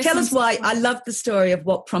 Tell us why. I love the story of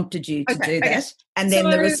what prompted you to do that and then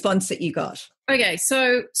the response that you got. Okay,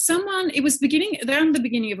 so it was around the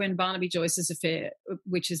beginning of when Barnaby Joyce's affair,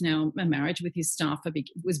 which is now a marriage with his staffer,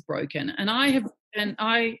 was broken. And I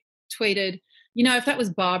tweeted, if that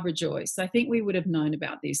was Barbara Joyce, I think we would have known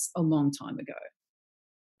about this a long time ago.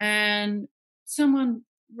 And someone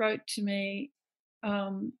wrote to me,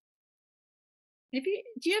 do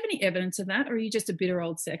you have any evidence of that, or are you just a bitter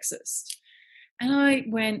old sexist? And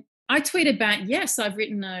I tweeted back, yes, I've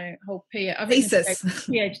written a whole thesis,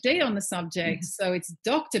 PhD on the subject, so it's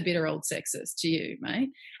Dr. Bitter Old Sexist to you, mate.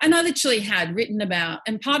 And I literally had written about,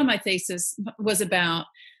 and part of my thesis was about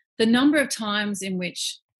the number of times in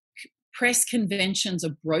which press conventions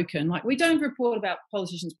are broken. Like, we don't report about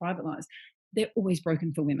politicians' private lives. They're always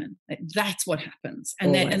broken for women. That's what happens.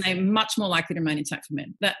 And they're much more likely to remain intact for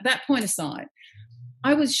men. That point aside,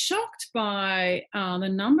 I was shocked by the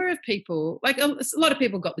number of people, like a lot of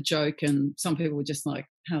people got the joke and some people were just like,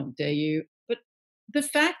 how dare you? But the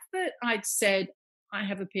fact that I'd said I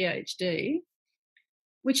have a PhD,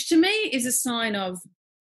 which to me is a sign of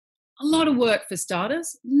a lot of work for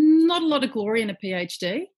starters, not a lot of glory in a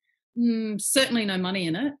PhD, certainly no money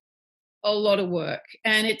in it, a lot of work.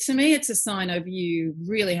 And to me, it's a sign of you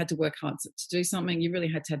really had to work hard to do something. You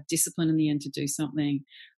really had to have discipline in the end to do something.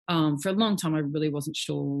 For a long time, I really wasn't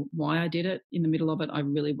sure why I did it. In the middle of it, I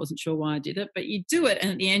really wasn't sure why I did it. But you do it,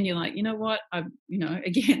 and at the end, you're like, you know what?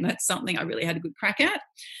 Again, that's something I really had a good crack at.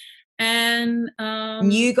 And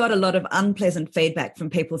you got a lot of unpleasant feedback from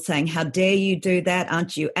people saying, how dare you do that?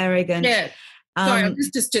 Aren't you arrogant? Yeah. Sorry, I'm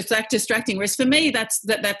just distracting. Whereas for me, that's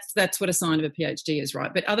what a sign of a PhD is,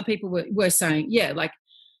 right? But other people were saying, yeah,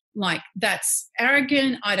 like that's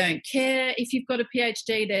arrogant. I don't care if you've got a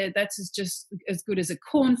PhD there. That's just as good as a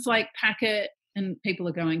cornflake packet. And people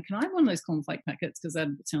are going, can I have one of those cornflake packets? Because that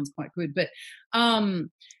sounds quite good. But, and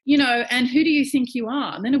who do you think you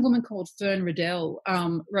are? And then a woman called Fern Riddell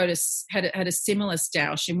had a similar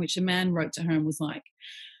stoush in which a man wrote to her and was like,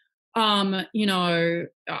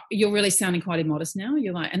 you're really sounding quite immodest now.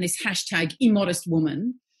 You're like, and this hashtag immodest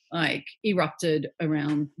woman like erupted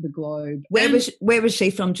around the globe. Where was she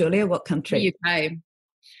from, Julia? What country? UK.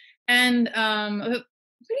 And I'm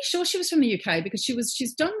pretty sure she was from the UK because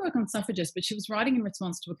she's done work on suffragists, but she was writing in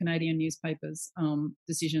response to a Canadian newspaper's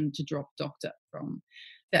decision to drop doctor from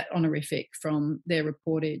that honorific from their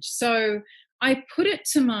reportage. So I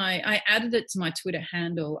added it to my Twitter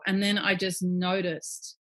handle, and then I just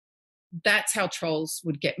noticed that's how trolls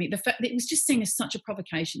would get me. The fact that it was just seen as such a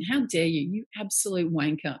provocation. How dare you, you absolute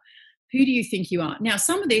wanker. Who do you think you are? Now,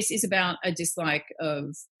 some of this is about a dislike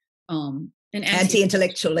of an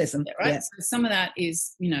anti-intellectualism, right? Yeah. So some of that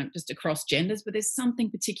is, just across genders, but there's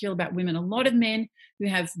something particular about women. A lot of men who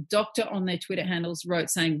have doctor on their Twitter handles wrote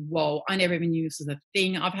saying, whoa, I never even knew this was a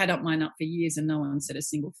thing. I've had mine up for years and no one said a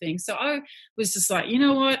single thing. So I was just like, you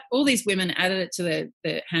know what? All these women added it to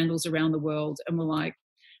their handles around the world and were like,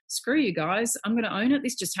 screw you guys, I'm going to own it.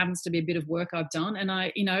 This just happens to be a bit of work I've done.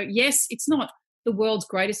 And yes, it's not the world's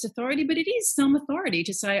greatest authority, but it is some authority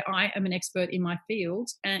to say I am an expert in my field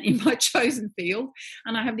and in my chosen field,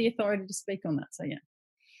 and I have the authority to speak on that. So, yeah.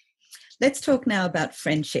 Let's talk now about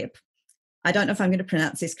friendship. I don't know if I'm going to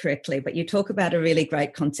pronounce this correctly, but you talk about a really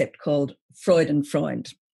great concept called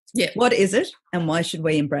Freudenfreund. Yeah. What is it and why should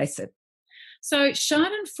we embrace it? So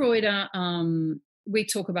Schadenfreude, we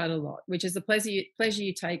talk about a lot, which is the pleasure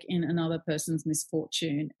you take in another person's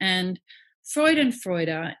misfortune. And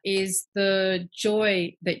Freudenfreude is the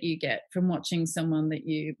joy that you get from watching someone that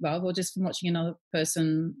you love, or just from watching another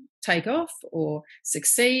person take off or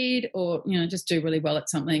succeed, or just do really well at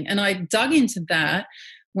something. And I dug into that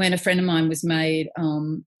when a friend of mine was made,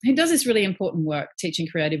 who does this really important work teaching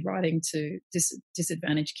creative writing to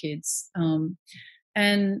disadvantaged kids,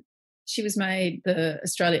 and she was made the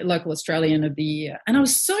local Australian of the year. And I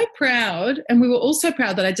was so proud, and we were all so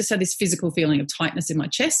proud that I just had this physical feeling of tightness in my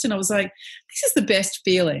chest. And I was like, this is the best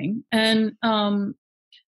feeling. And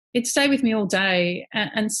it stayed with me all day.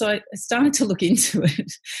 And so I started to look into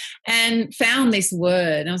it and found this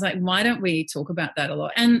word. And I was like, why don't we talk about that a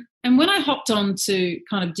lot? And when I hopped on to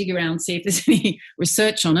kind of dig around, see if there's any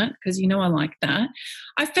research on it, because I like that,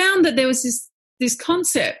 I found that there was this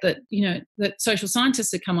concept that that social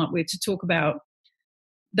scientists had come up with to talk about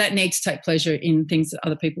that need to take pleasure in things that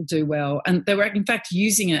other people do well. And they were in fact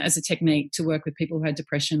using it as a technique to work with people who had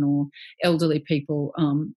depression or elderly people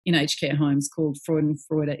in aged care homes, called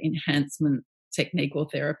Freudenfreude enhancement technique or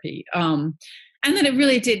therapy. And then it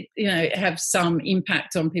really did have some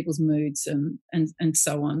impact on people's moods and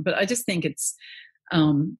so on. But I just think it's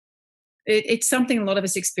something a lot of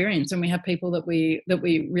us experience when we have people that we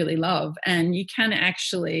really love, and you can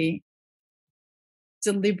actually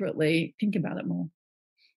deliberately think about it more.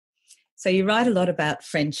 So you write a lot about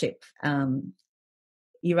friendship.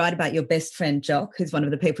 You write about your best friend, Jock, who's one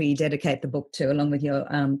of the people you dedicate the book to, along with your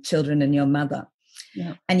children and your mother.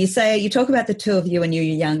 Yeah. And you talk about the two of you when you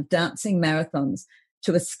were young dancing marathons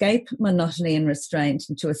to escape monotony and restraint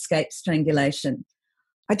and to escape strangulation.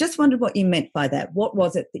 I just wondered what you meant by that. What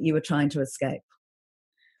was it that you were trying to escape?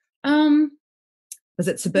 Was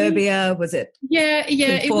it suburbia? Was it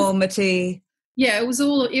conformity? It was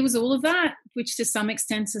all of that, which to some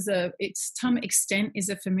extent is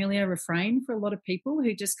a familiar refrain for a lot of people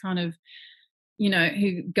who just kind of,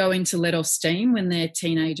 who go into let off steam when they're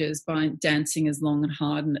teenagers by dancing as long and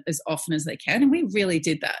hard and as often as they can. And we really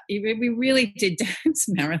did that. We really did dance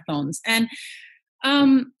marathons. And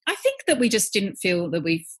I think that we just didn't feel that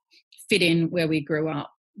we fit in where we grew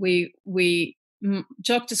up.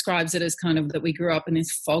 Jock describes it as kind of that we grew up in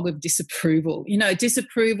this fog of disapproval,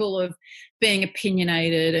 disapproval of being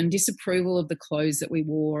opinionated and disapproval of the clothes that we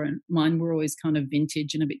wore. And mine were always kind of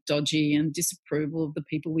vintage and a bit dodgy, and disapproval of the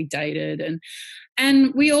people we dated.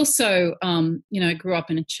 And we also, grew up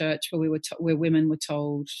in a church where women were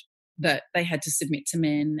told that they had to submit to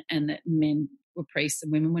men, and that men were priests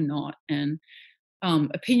and women were not. And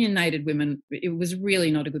opinionated women, it was really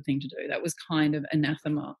not a good thing to do. That was kind of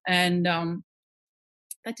anathema. And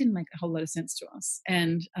that didn't make a whole lot of sense to us.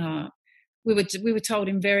 And we were told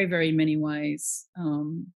in very, very many ways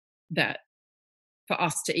that for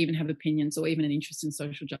us to even have opinions or even an interest in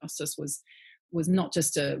social justice was not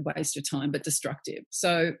just a waste of time, but destructive.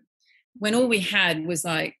 So when all we had was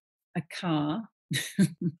like a car,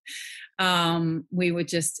 we would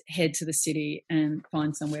just head to the city and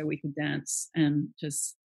find somewhere we could dance and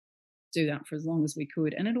just do that for as long as we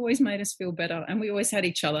could. And it always made us feel better. And we always had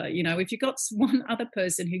each other. If you've got one other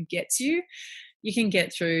person who gets you, you can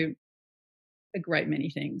get through a great many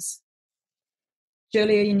things.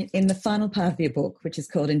 Julia, in the final part of your book, which is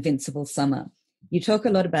called Invincible Summer, you talk a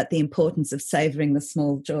lot about the importance of savouring the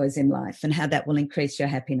small joys in life and how that will increase your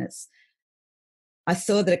happiness. I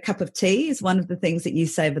saw that a cup of tea is one of the things that you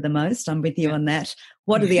savour the most. I'm with you on that.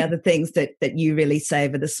 What are the other things that you really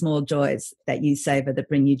savour, the small joys that you savour that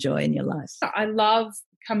bring you joy in your life? I love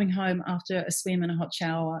coming home after a swim and a hot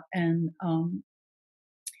shower and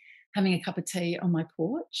having a cup of tea on my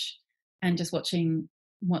porch and just watching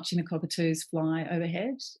the cockatoos fly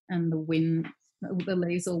overhead and the wind, the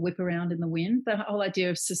leaves all whip around in the wind. The whole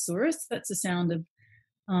idea of susurrus, that's the sound of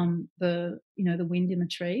the wind in the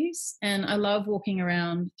trees, and I love walking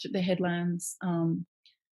around the headlands.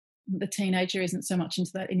 The teenager isn't so much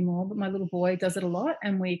into that anymore, but my little boy does it a lot,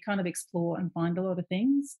 and we kind of explore and find a lot of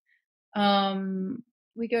things.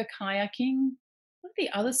 We go kayaking. What are the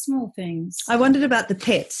other small things? I wondered about the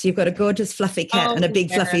pets. You've got a gorgeous fluffy cat and a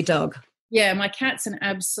big fluffy dog. Yeah, my cat's an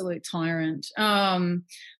absolute tyrant.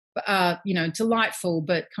 Delightful,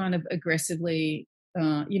 but kind of aggressively.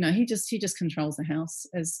 He just controls the house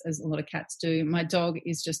as a lot of cats do. My dog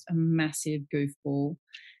is just a massive goofball,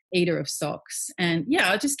 eater of socks, and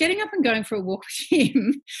just getting up and going for a walk with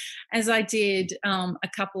him, as I did a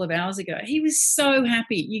couple of hours ago. He was so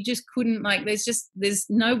happy. You just couldn't there's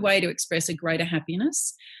no way to express a greater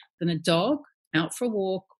happiness than a dog out for a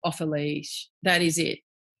walk off a leash. That is it.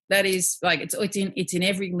 That is it's in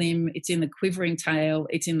every limb. It's in the quivering tail.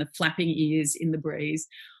 It's in the flapping ears in the breeze.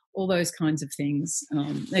 All those kinds of things.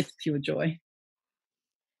 It's pure joy.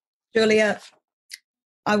 Julia,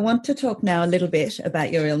 I want to talk now a little bit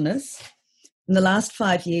about your illness. In the last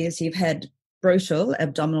 5 years, you've had brutal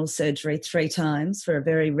abdominal surgery 3 times for a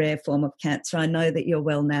very rare form of cancer. I know that you're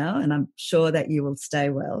well now, and I'm sure that you will stay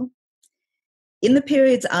well. In the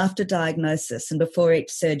periods after diagnosis and before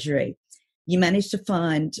each surgery, you managed to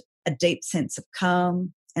find a deep sense of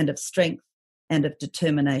calm and of strength and of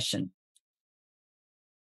determination.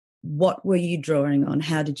 What were you drawing on?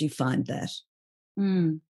 How did you find that?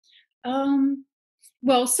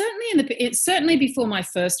 Well, certainly before my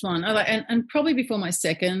first one, and probably before my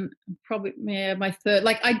second, my third.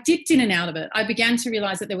 I dipped in and out of it. I began to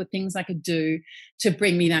realise that there were things I could do to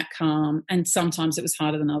bring me that calm, and sometimes it was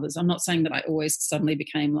harder than others. I'm not saying that I always suddenly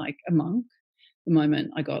became like a monk the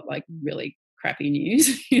moment I got really crappy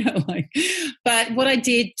news, but what I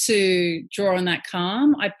did to draw on that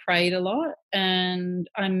calm, I prayed a lot and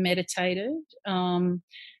I meditated,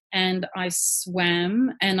 and I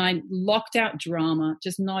swam, and I locked out drama,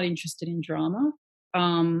 just not interested in drama.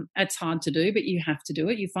 It's hard to do, but you have to do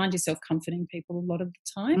it. You find yourself comforting people a lot of the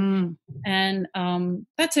time. And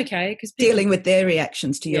that's okay, because dealing with their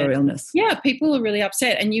reactions to your illness. Yeah, people are really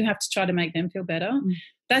upset, and you have to try to make them feel better.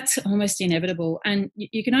 That's almost inevitable, and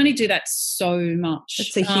you can only do that so much.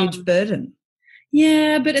 It's a huge burden.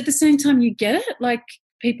 Yeah, but at the same time, you get it.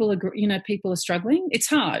 People are struggling. It's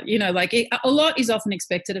hard, a lot is often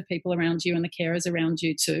expected of people around you and the carers around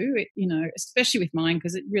you too, especially with mine,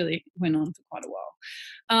 because it really went on for quite a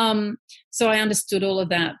while. So I understood all of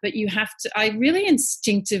that, but I really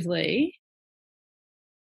instinctively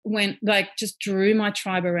went, just drew my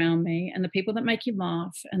tribe around me, and the people that make you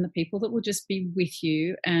laugh, and the people that will just be with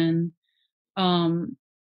you, and,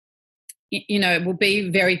 it will be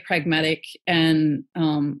very pragmatic, and,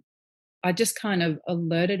 I just kind of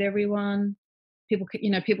alerted everyone. People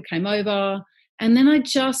came over, and then I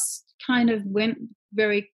just kind of went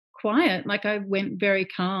very quiet. I went very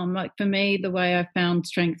calm. For me, the way I found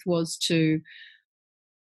strength was to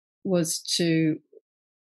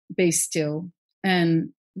be still and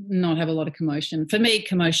not have a lot of commotion. For me,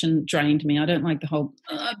 commotion drained me. I don't like the whole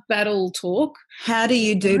battle talk. How do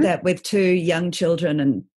you do that with 2 young children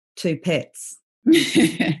and 2 pets?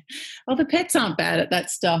 Well, the pets aren't bad at that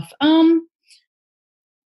stuff.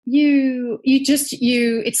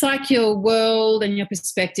 It's like your world and your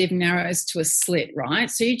perspective narrows to a slit, right?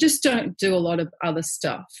 So you just don't do a lot of other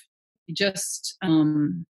stuff. You just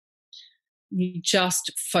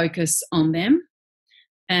focus on them.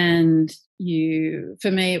 And for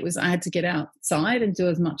me, it was, I had to get outside and do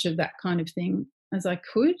as much of that kind of thing as I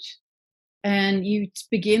could. And you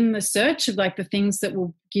begin the search of the things that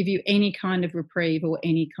will give you any kind of reprieve or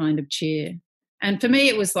any kind of cheer. And for me,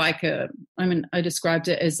 it was I described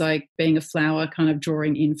it as being a flower kind of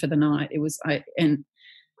drawing in for the night. It was,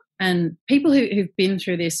 and people who've been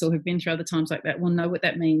through this or who've been through other times like that will know what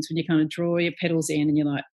that means, when you kind of draw your petals in and you're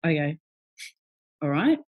like, okay, all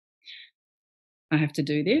right, I have to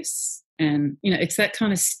do this. And, it's that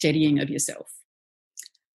kind of steadying of yourself.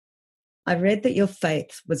 I read that your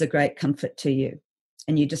faith was a great comfort to you,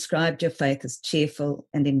 and you described your faith as cheerful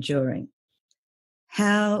and enduring.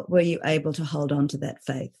 How were you able to hold on to that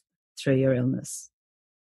faith through your illness?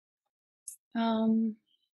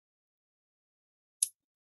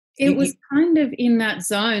 It was kind of in that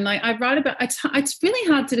zone. I write about, it's really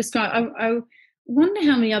hard to describe. I wonder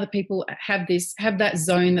how many other people have that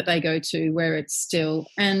zone that they go to where it's still.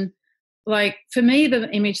 And for me, the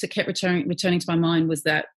image that kept returning to my mind was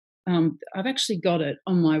that I've actually got it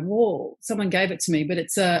on my wall. Someone gave it to me, but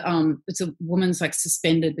it's a woman's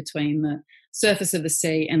suspended between the surface of the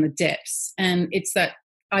sea and the depths, and it's that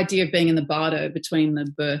idea of being in the bardo between the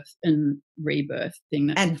birth and rebirth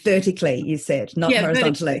thing. And vertically, you said, not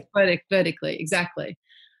horizontally. Vertically, exactly.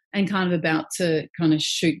 and kind of about to kind of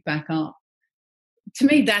shoot back up. To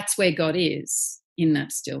me, that's where God is, in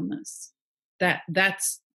that stillness.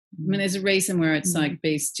 That's I mean, there's a reason where it's like,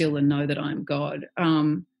 be still and know that I'm God.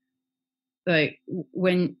 Like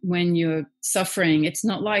when you're suffering, it's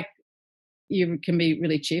not like you can be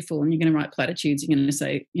really cheerful and you're going to write platitudes. You're going to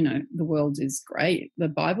say, you know, the world is great. The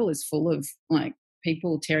Bible is full of like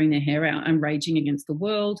people tearing their hair out and raging against the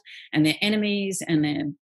world and their enemies and their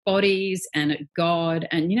bodies and at God.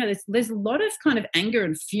 And, you know, there's a lot of kind of anger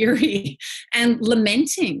and fury and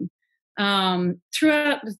lamenting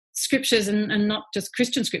throughout the scriptures, and not just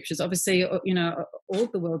Christian scriptures, obviously, you know, all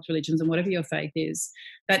of the world's religions and whatever your faith is,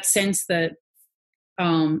 that sense that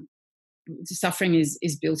suffering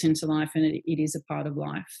is built into life, and it is a part of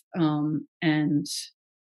life. And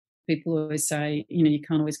people always say, you know, you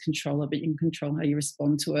can't always control it, but you can control how you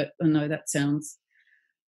respond to it. I know that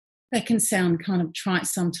can sound kind of trite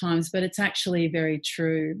sometimes, but it's actually very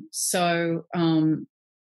true. So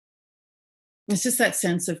it's just that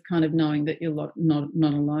sense of kind of knowing that you're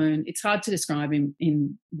not alone. It's hard to describe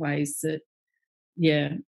in ways that,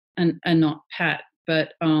 yeah, and not pat,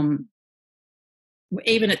 but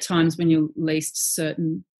even at times when you're least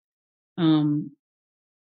certain,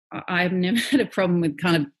 I've never had a problem with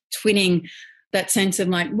kind of twinning that sense of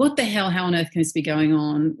like, what the hell, how on earth can this be going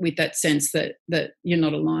on, with that sense that you're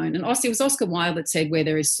not alone. And also, it was Oscar Wilde that said, where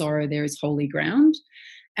there is sorrow, there is holy ground.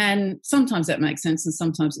 And sometimes that makes sense and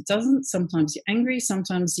sometimes it doesn't. Sometimes you're angry,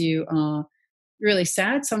 sometimes you are really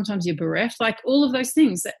sad, sometimes you're bereft, like all of those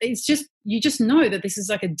things. It's just, you just know that this is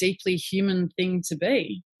like a deeply human thing to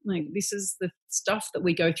be. Like, this is the stuff that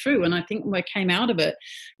we go through. And I think I came out of it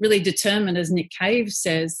really determined, as Nick Cave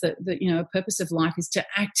says, that you know, a purpose of life is to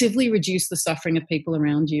actively reduce the suffering of people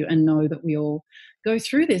around you and know that we all go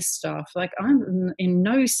through this stuff. Like, I'm in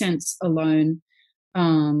no sense alone,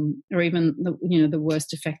 or even the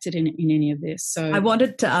worst affected in any of this. So I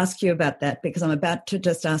wanted to ask you about that, because I'm about to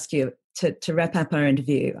just ask you to wrap up our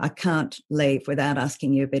interview. I can't leave without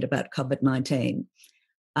asking you a bit about COVID-19.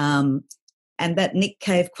 And that Nick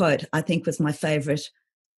Cave quote, I think, was my favourite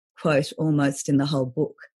quote almost in the whole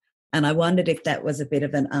book. And I wondered if that was a bit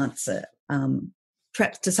of an answer,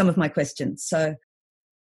 perhaps, to some of my questions. So,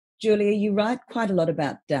 Julia, you write quite a lot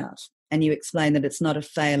about doubt, and you explain that it's not a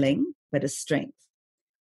failing, but a strength.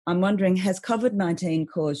 I'm wondering, has COVID-19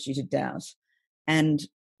 caused you to doubt? And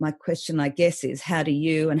my question, I guess, is how do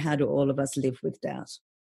you and how do all of us live with doubt?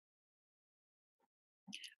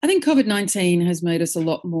 I think COVID-19 has made us a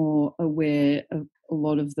lot more aware of a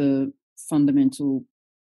lot of the fundamental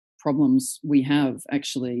problems we have,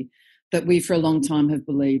 actually, that we for a long time have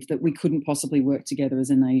believed that we couldn't possibly work together as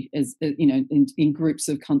you know, in groups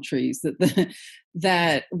of countries,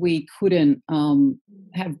 that we couldn't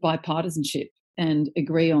have bipartisanship and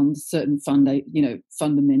agree on certain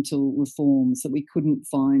fundamental reforms, that we couldn't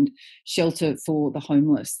find shelter for the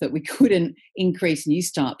homeless, that we couldn't increase New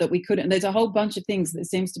Start, that we couldn't. There's a whole bunch of things that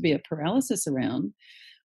seems to be a paralysis around.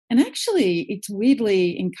 And actually, it's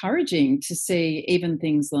weirdly encouraging to see even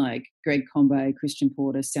things like Greg Combay, Christian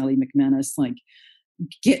Porter, Sally McManus, like,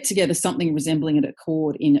 get together something resembling an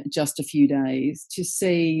accord in just a few days, to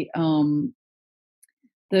see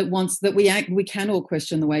that we can all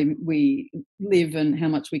question the way we live and how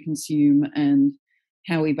much we consume and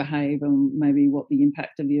how we behave and maybe what the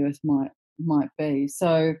impact of the earth might be.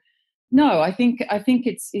 So, no, I think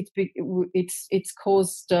it's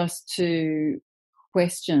caused us to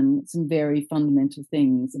question some very fundamental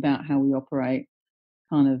things about how we operate,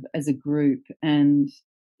 kind of as a group and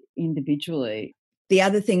individually. The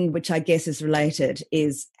other thing, which I guess is related,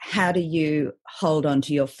 is how do you hold on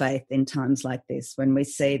to your faith in times like this, when we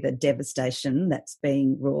see the devastation that's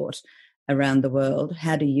being wrought around the world?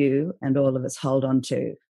 How do you and all of us hold on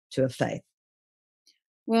to a faith?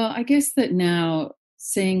 Well, I guess that now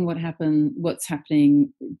seeing what's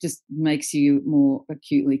happening just makes you more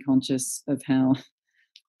acutely conscious of how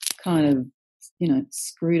kind of, you know,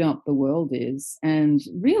 screwed up the world is, and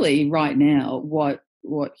really right now what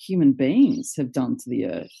human beings have done to the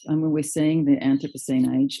earth. I mean, we're seeing the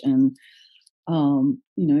Anthropocene age, and you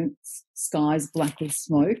know, skies black with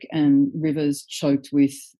smoke and rivers choked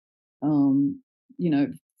with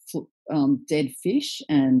dead fish,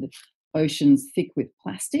 and oceans thick with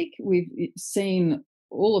plastic. We've seen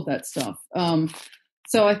all of that stuff.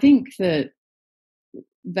 So I think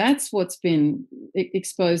that's what's been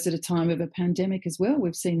exposed at a time of a pandemic as well.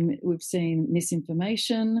 We've seen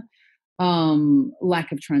misinformation,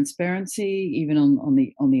 lack of transparency, even on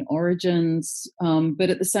the origins.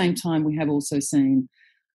 But at the same time, we have also seen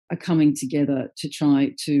a coming together to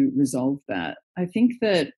try to resolve that. I think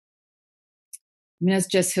that mean, as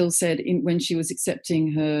Jess Hill said when she was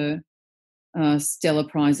accepting her Stella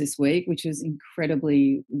Prize this week, which was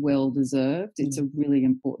incredibly well deserved. It's a really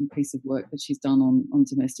important piece of work that she's done on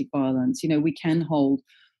domestic violence. You know, we can hold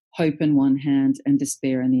hope in one hand and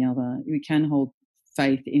despair in the other. We can hold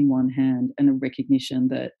faith in one hand and a recognition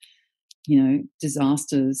that, you know,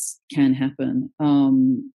 disasters can happen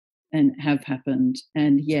and have happened.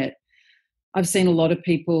 And yet I've seen a lot of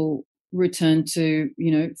people return to,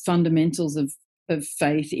 you know, fundamentals of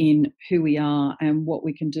faith in who we are and what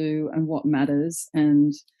we can do and what matters.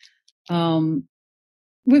 And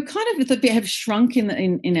we've kind of have shrunk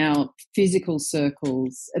in our physical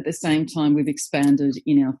circles. At the same time, we've expanded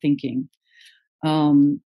in our thinking.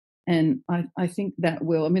 And I think that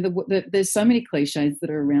will, I mean, there's so many cliches that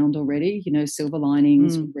are around already, you know, silver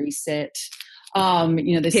linings, reset, you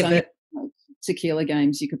know, there's so many tequila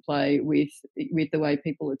games you could play with the way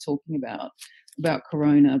people are talking about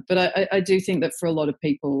corona. But I do think that for a lot of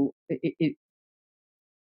people, it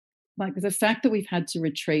like the fact that we've had to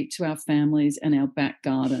retreat to our families and our back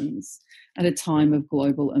gardens at a time of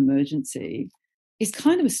global emergency is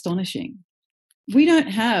kind of astonishing. We don't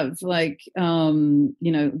have like, you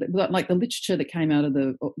know, like the literature that came out of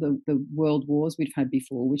the world wars we've had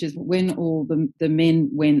before, which is when all the men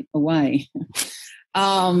went away.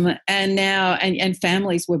 And now, and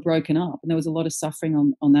families were broken up and there was a lot of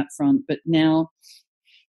suffering on that front. But now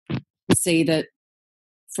we see that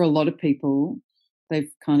for a lot of people,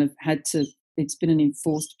 they've kind of had to, it's been an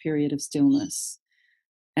enforced period of stillness,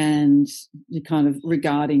 and kind of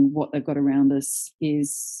regarding what they've got around us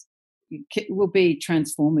will be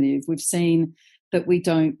transformative. We've seen that we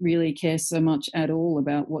don't really care so much at all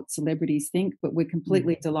about what celebrities think, but we're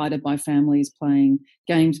completely delighted by families playing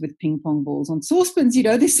games with ping pong balls on saucepans. You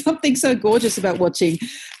know, there's something so gorgeous about watching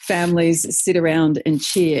families sit around and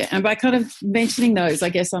cheer. And by kind of mentioning those, I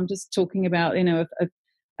guess I'm just talking about, you know,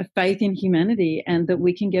 a faith in humanity and that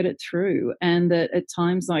we can get it through, and that at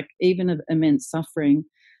times like even of immense suffering,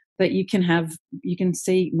 that you can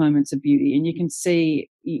see moments of beauty, and you can see,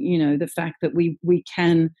 you know, the fact that we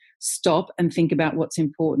can stop and think about what's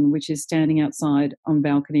important, which is standing outside on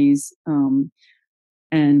balconies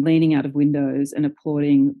and leaning out of windows and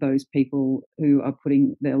applauding those people who are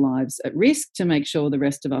putting their lives at risk to make sure the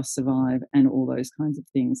rest of us survive, and all those kinds of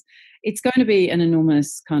things. It's going to be an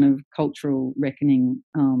enormous kind of cultural reckoning,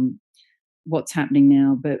 what's happening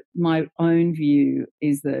now. But my own view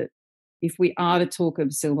is that if we are to talk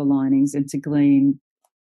of silver linings and to glean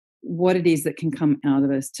what it is that can come out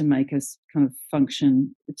of us to make us kind of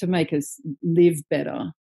function, to make us live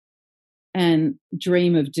better and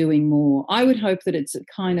dream of doing more, I would hope that it's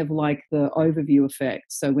kind of like the overview effect.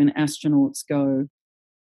 So when astronauts go,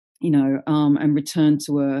 you know, and return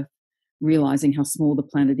to Earth, realizing how small the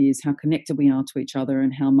planet is, how connected we are to each other,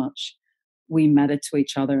 and how much we matter to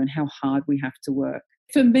each other, and how hard we have to work.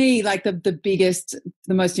 For me, like the biggest,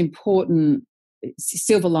 the most important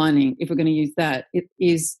silver lining, if we're going to use that, it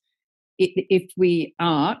is if we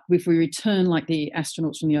return like the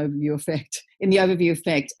astronauts from the overview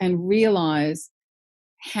effect, and realize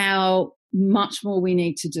how much more we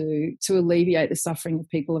need to do to alleviate the suffering of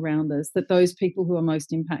people around us, that those people who are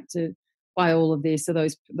most impacted by all of this are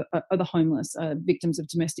the homeless, victims of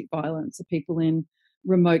domestic violence, are people in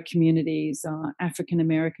remote communities, African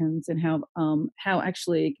Americans, and how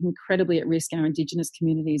actually incredibly at risk our Indigenous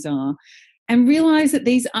communities are, and realise that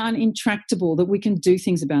these aren't intractable, that we can do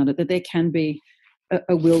things about it, that there can be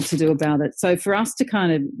a will to do about it. So for us to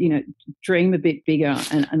kind of, you know, dream a bit bigger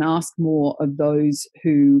and ask more of those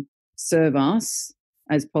who serve us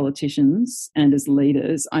as politicians and as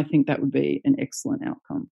leaders, I think that would be an excellent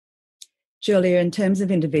outcome. Julia, in terms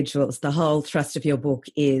of individuals, the whole thrust of your book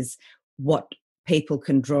is what people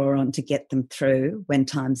can draw on to get them through when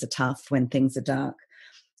times are tough, when things are dark.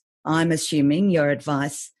 I'm assuming your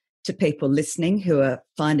advice to people listening who are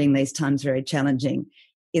finding these times very challenging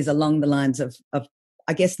is along the lines of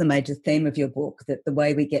I guess the major theme of your book, that the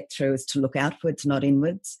way we get through is to look outwards, not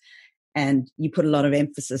inwards. And you put a lot of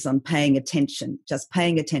emphasis on paying attention, just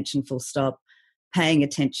paying attention, full stop, paying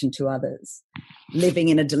attention to others, living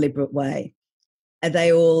in a deliberate way. Are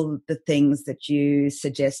they all the things that you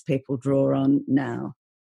suggest people draw on now?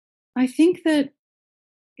 I think that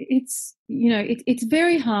it's, you know, it's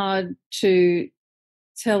very hard to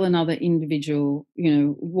tell another individual, you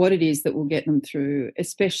know, what it is that will get them through,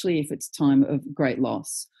 especially if it's time of great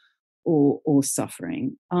loss or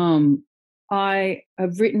suffering. I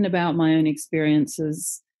have written about my own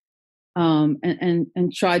experiences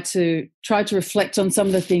and tried to reflect on some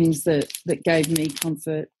of the things that gave me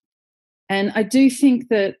comfort. And I do think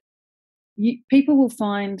that people will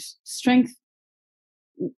find strength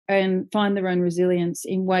find their own resilience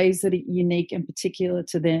in ways that are unique and particular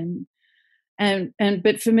to them.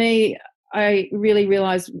 But for me, I really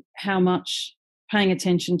realised how much paying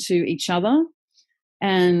attention to each other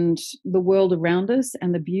and the world around us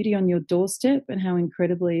and the beauty on your doorstep and how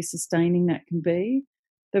incredibly sustaining that can be,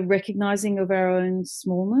 the recognising of our own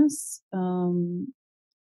smallness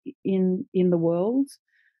in the world,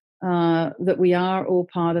 that we are all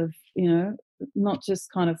part of, not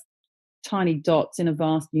just kind of tiny dots in a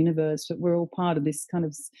vast universe, but we're all part of this kind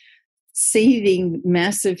of seething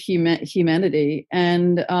mass of humanity.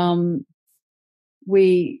 And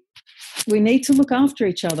we need to look after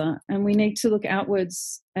each other, and we need to look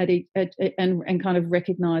outwards and kind of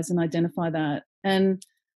recognise and identify that. And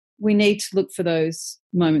we need to look for those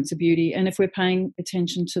moments of beauty. And if we're paying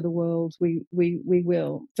attention to the world, we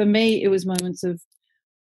will. For me, it was moments of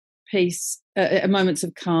peace, moments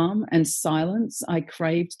of calm and silence. I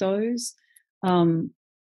craved those.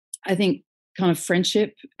 I think kind of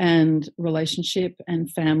friendship and relationship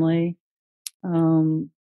and family,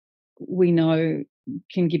 we know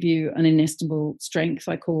can give you an inestimable strength.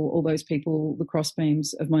 I call all those people the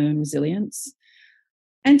crossbeams of my own resilience.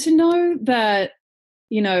 And to know that,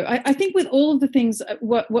 I think with all of the things,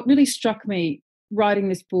 what really struck me writing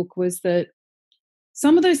this book was that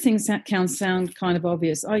some of those things can sound kind of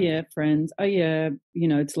obvious. Oh, yeah, friends. Oh, yeah,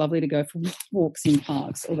 it's lovely to go for walks in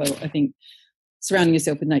parks, although I think surrounding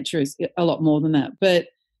yourself with nature is a lot more than that. But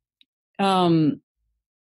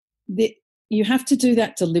you have to do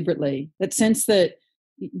that deliberately, that sense that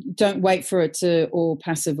don't wait for it to all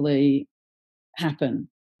passively happen.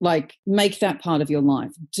 Like, make that part of your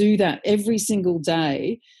life. Do that every single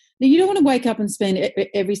day. Now, you don't want to wake up and spend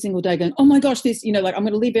every single day going, oh my gosh, this, I'm going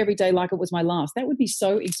to live every day like it was my last. That would be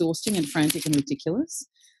so exhausting and frantic and ridiculous.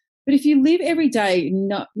 But if you live every day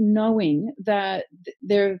knowing that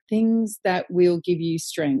there are things that will give you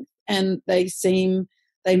strength, and they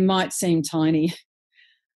might seem tiny,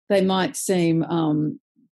 they might seem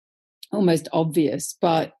almost obvious,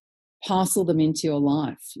 but parcel them into your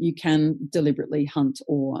life. You can deliberately hunt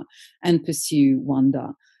awe and pursue wonder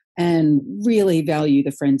and really value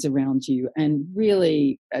the friends around you, and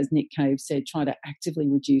really, as Nick Cave said, try to actively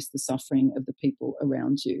reduce the suffering of the people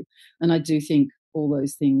around you. And I do think all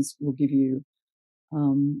those things will give you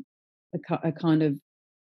a kind of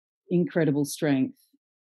incredible strength.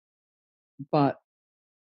 But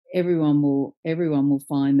everyone will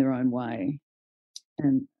find their own way,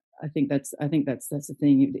 and I think that's the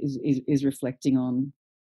thing, is reflecting on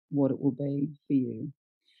what it will be for you.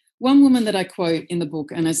 One woman that I quote in the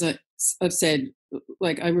book, and as I've said,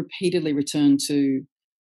 like, I repeatedly return to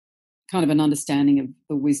kind of an understanding of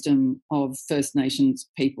the wisdom of First Nations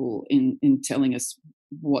people in telling us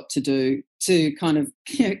what to do to kind of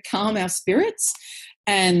calm our spirits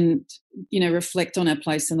and reflect on our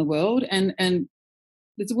place in the world. And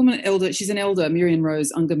there's a woman, elder, she's an elder, Miriam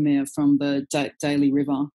Rose Ungamere from the Daly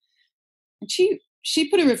River, and she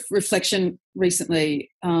put a reflection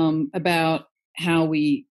recently about how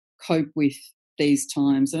we cope with these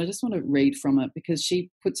times, and I just want to read from it because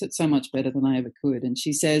she puts it so much better than I ever could. And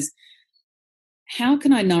she says, how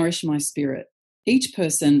can I nourish my spirit? Each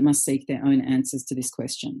person must seek their own answers to this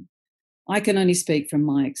question. I can only speak from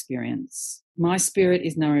my experience. My spirit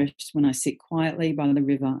is nourished when I sit quietly by the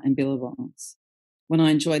river and billabongs, when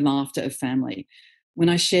I enjoy laughter of family, when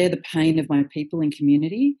I share the pain of my people in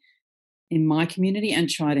my community and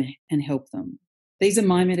try to help them. These are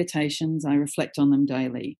my meditations. I reflect on them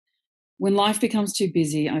daily. When life becomes too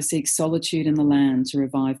busy, I seek solitude in the land to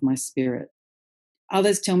revive my spirit.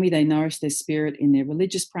 Others tell me they nourish their spirit in their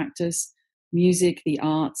religious practice, music, the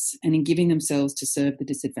arts, and in giving themselves to serve the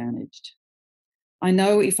disadvantaged. I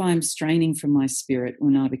know if I am straining from my spirit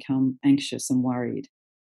when I become anxious and worried.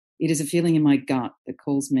 It is a feeling in my gut that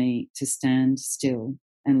calls me to stand still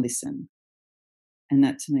and listen. And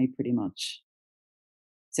that, to me, pretty much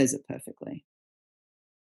says it perfectly.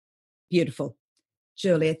 Beautiful.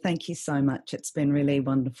 Julia, thank you so much. It's been really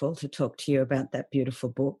wonderful to talk to you about that beautiful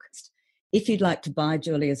book. If you'd like to buy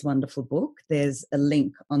Julia's wonderful book, there's a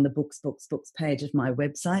link on the books page of my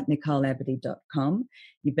website, nicoleabadie.com.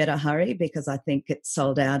 You better hurry because I think it's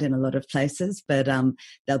sold out in a lot of places, but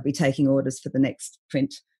they'll be taking orders for the next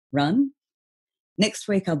print run. Next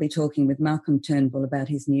week, I'll be talking with Malcolm Turnbull about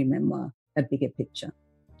his new memoir, A Bigger Picture.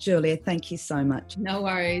 Julia, thank you so much. No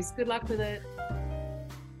worries. Good luck with it.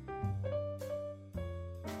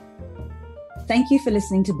 Thank you for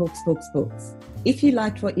listening to Books. If you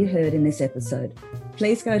liked what you heard in this episode,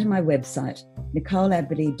 please go to my website,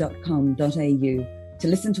 nicoleabadie.com.au, to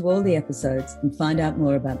listen to all the episodes and find out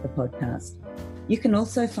more about the podcast. You can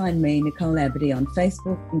also find me, Nicole Abadie, on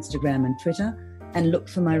Facebook, Instagram and Twitter, and look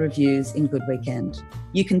for my reviews in Good Weekend.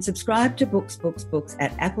 You can subscribe to Books, Books, Books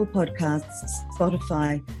at Apple Podcasts,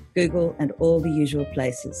 Spotify, Google, and all the usual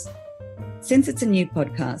places. Since it's a new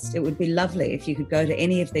podcast, it would be lovely if you could go to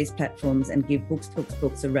any of these platforms and give Books, Books,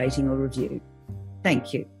 Books a rating or review.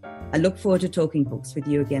 Thank you. I look forward to talking books with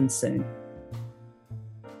you again soon.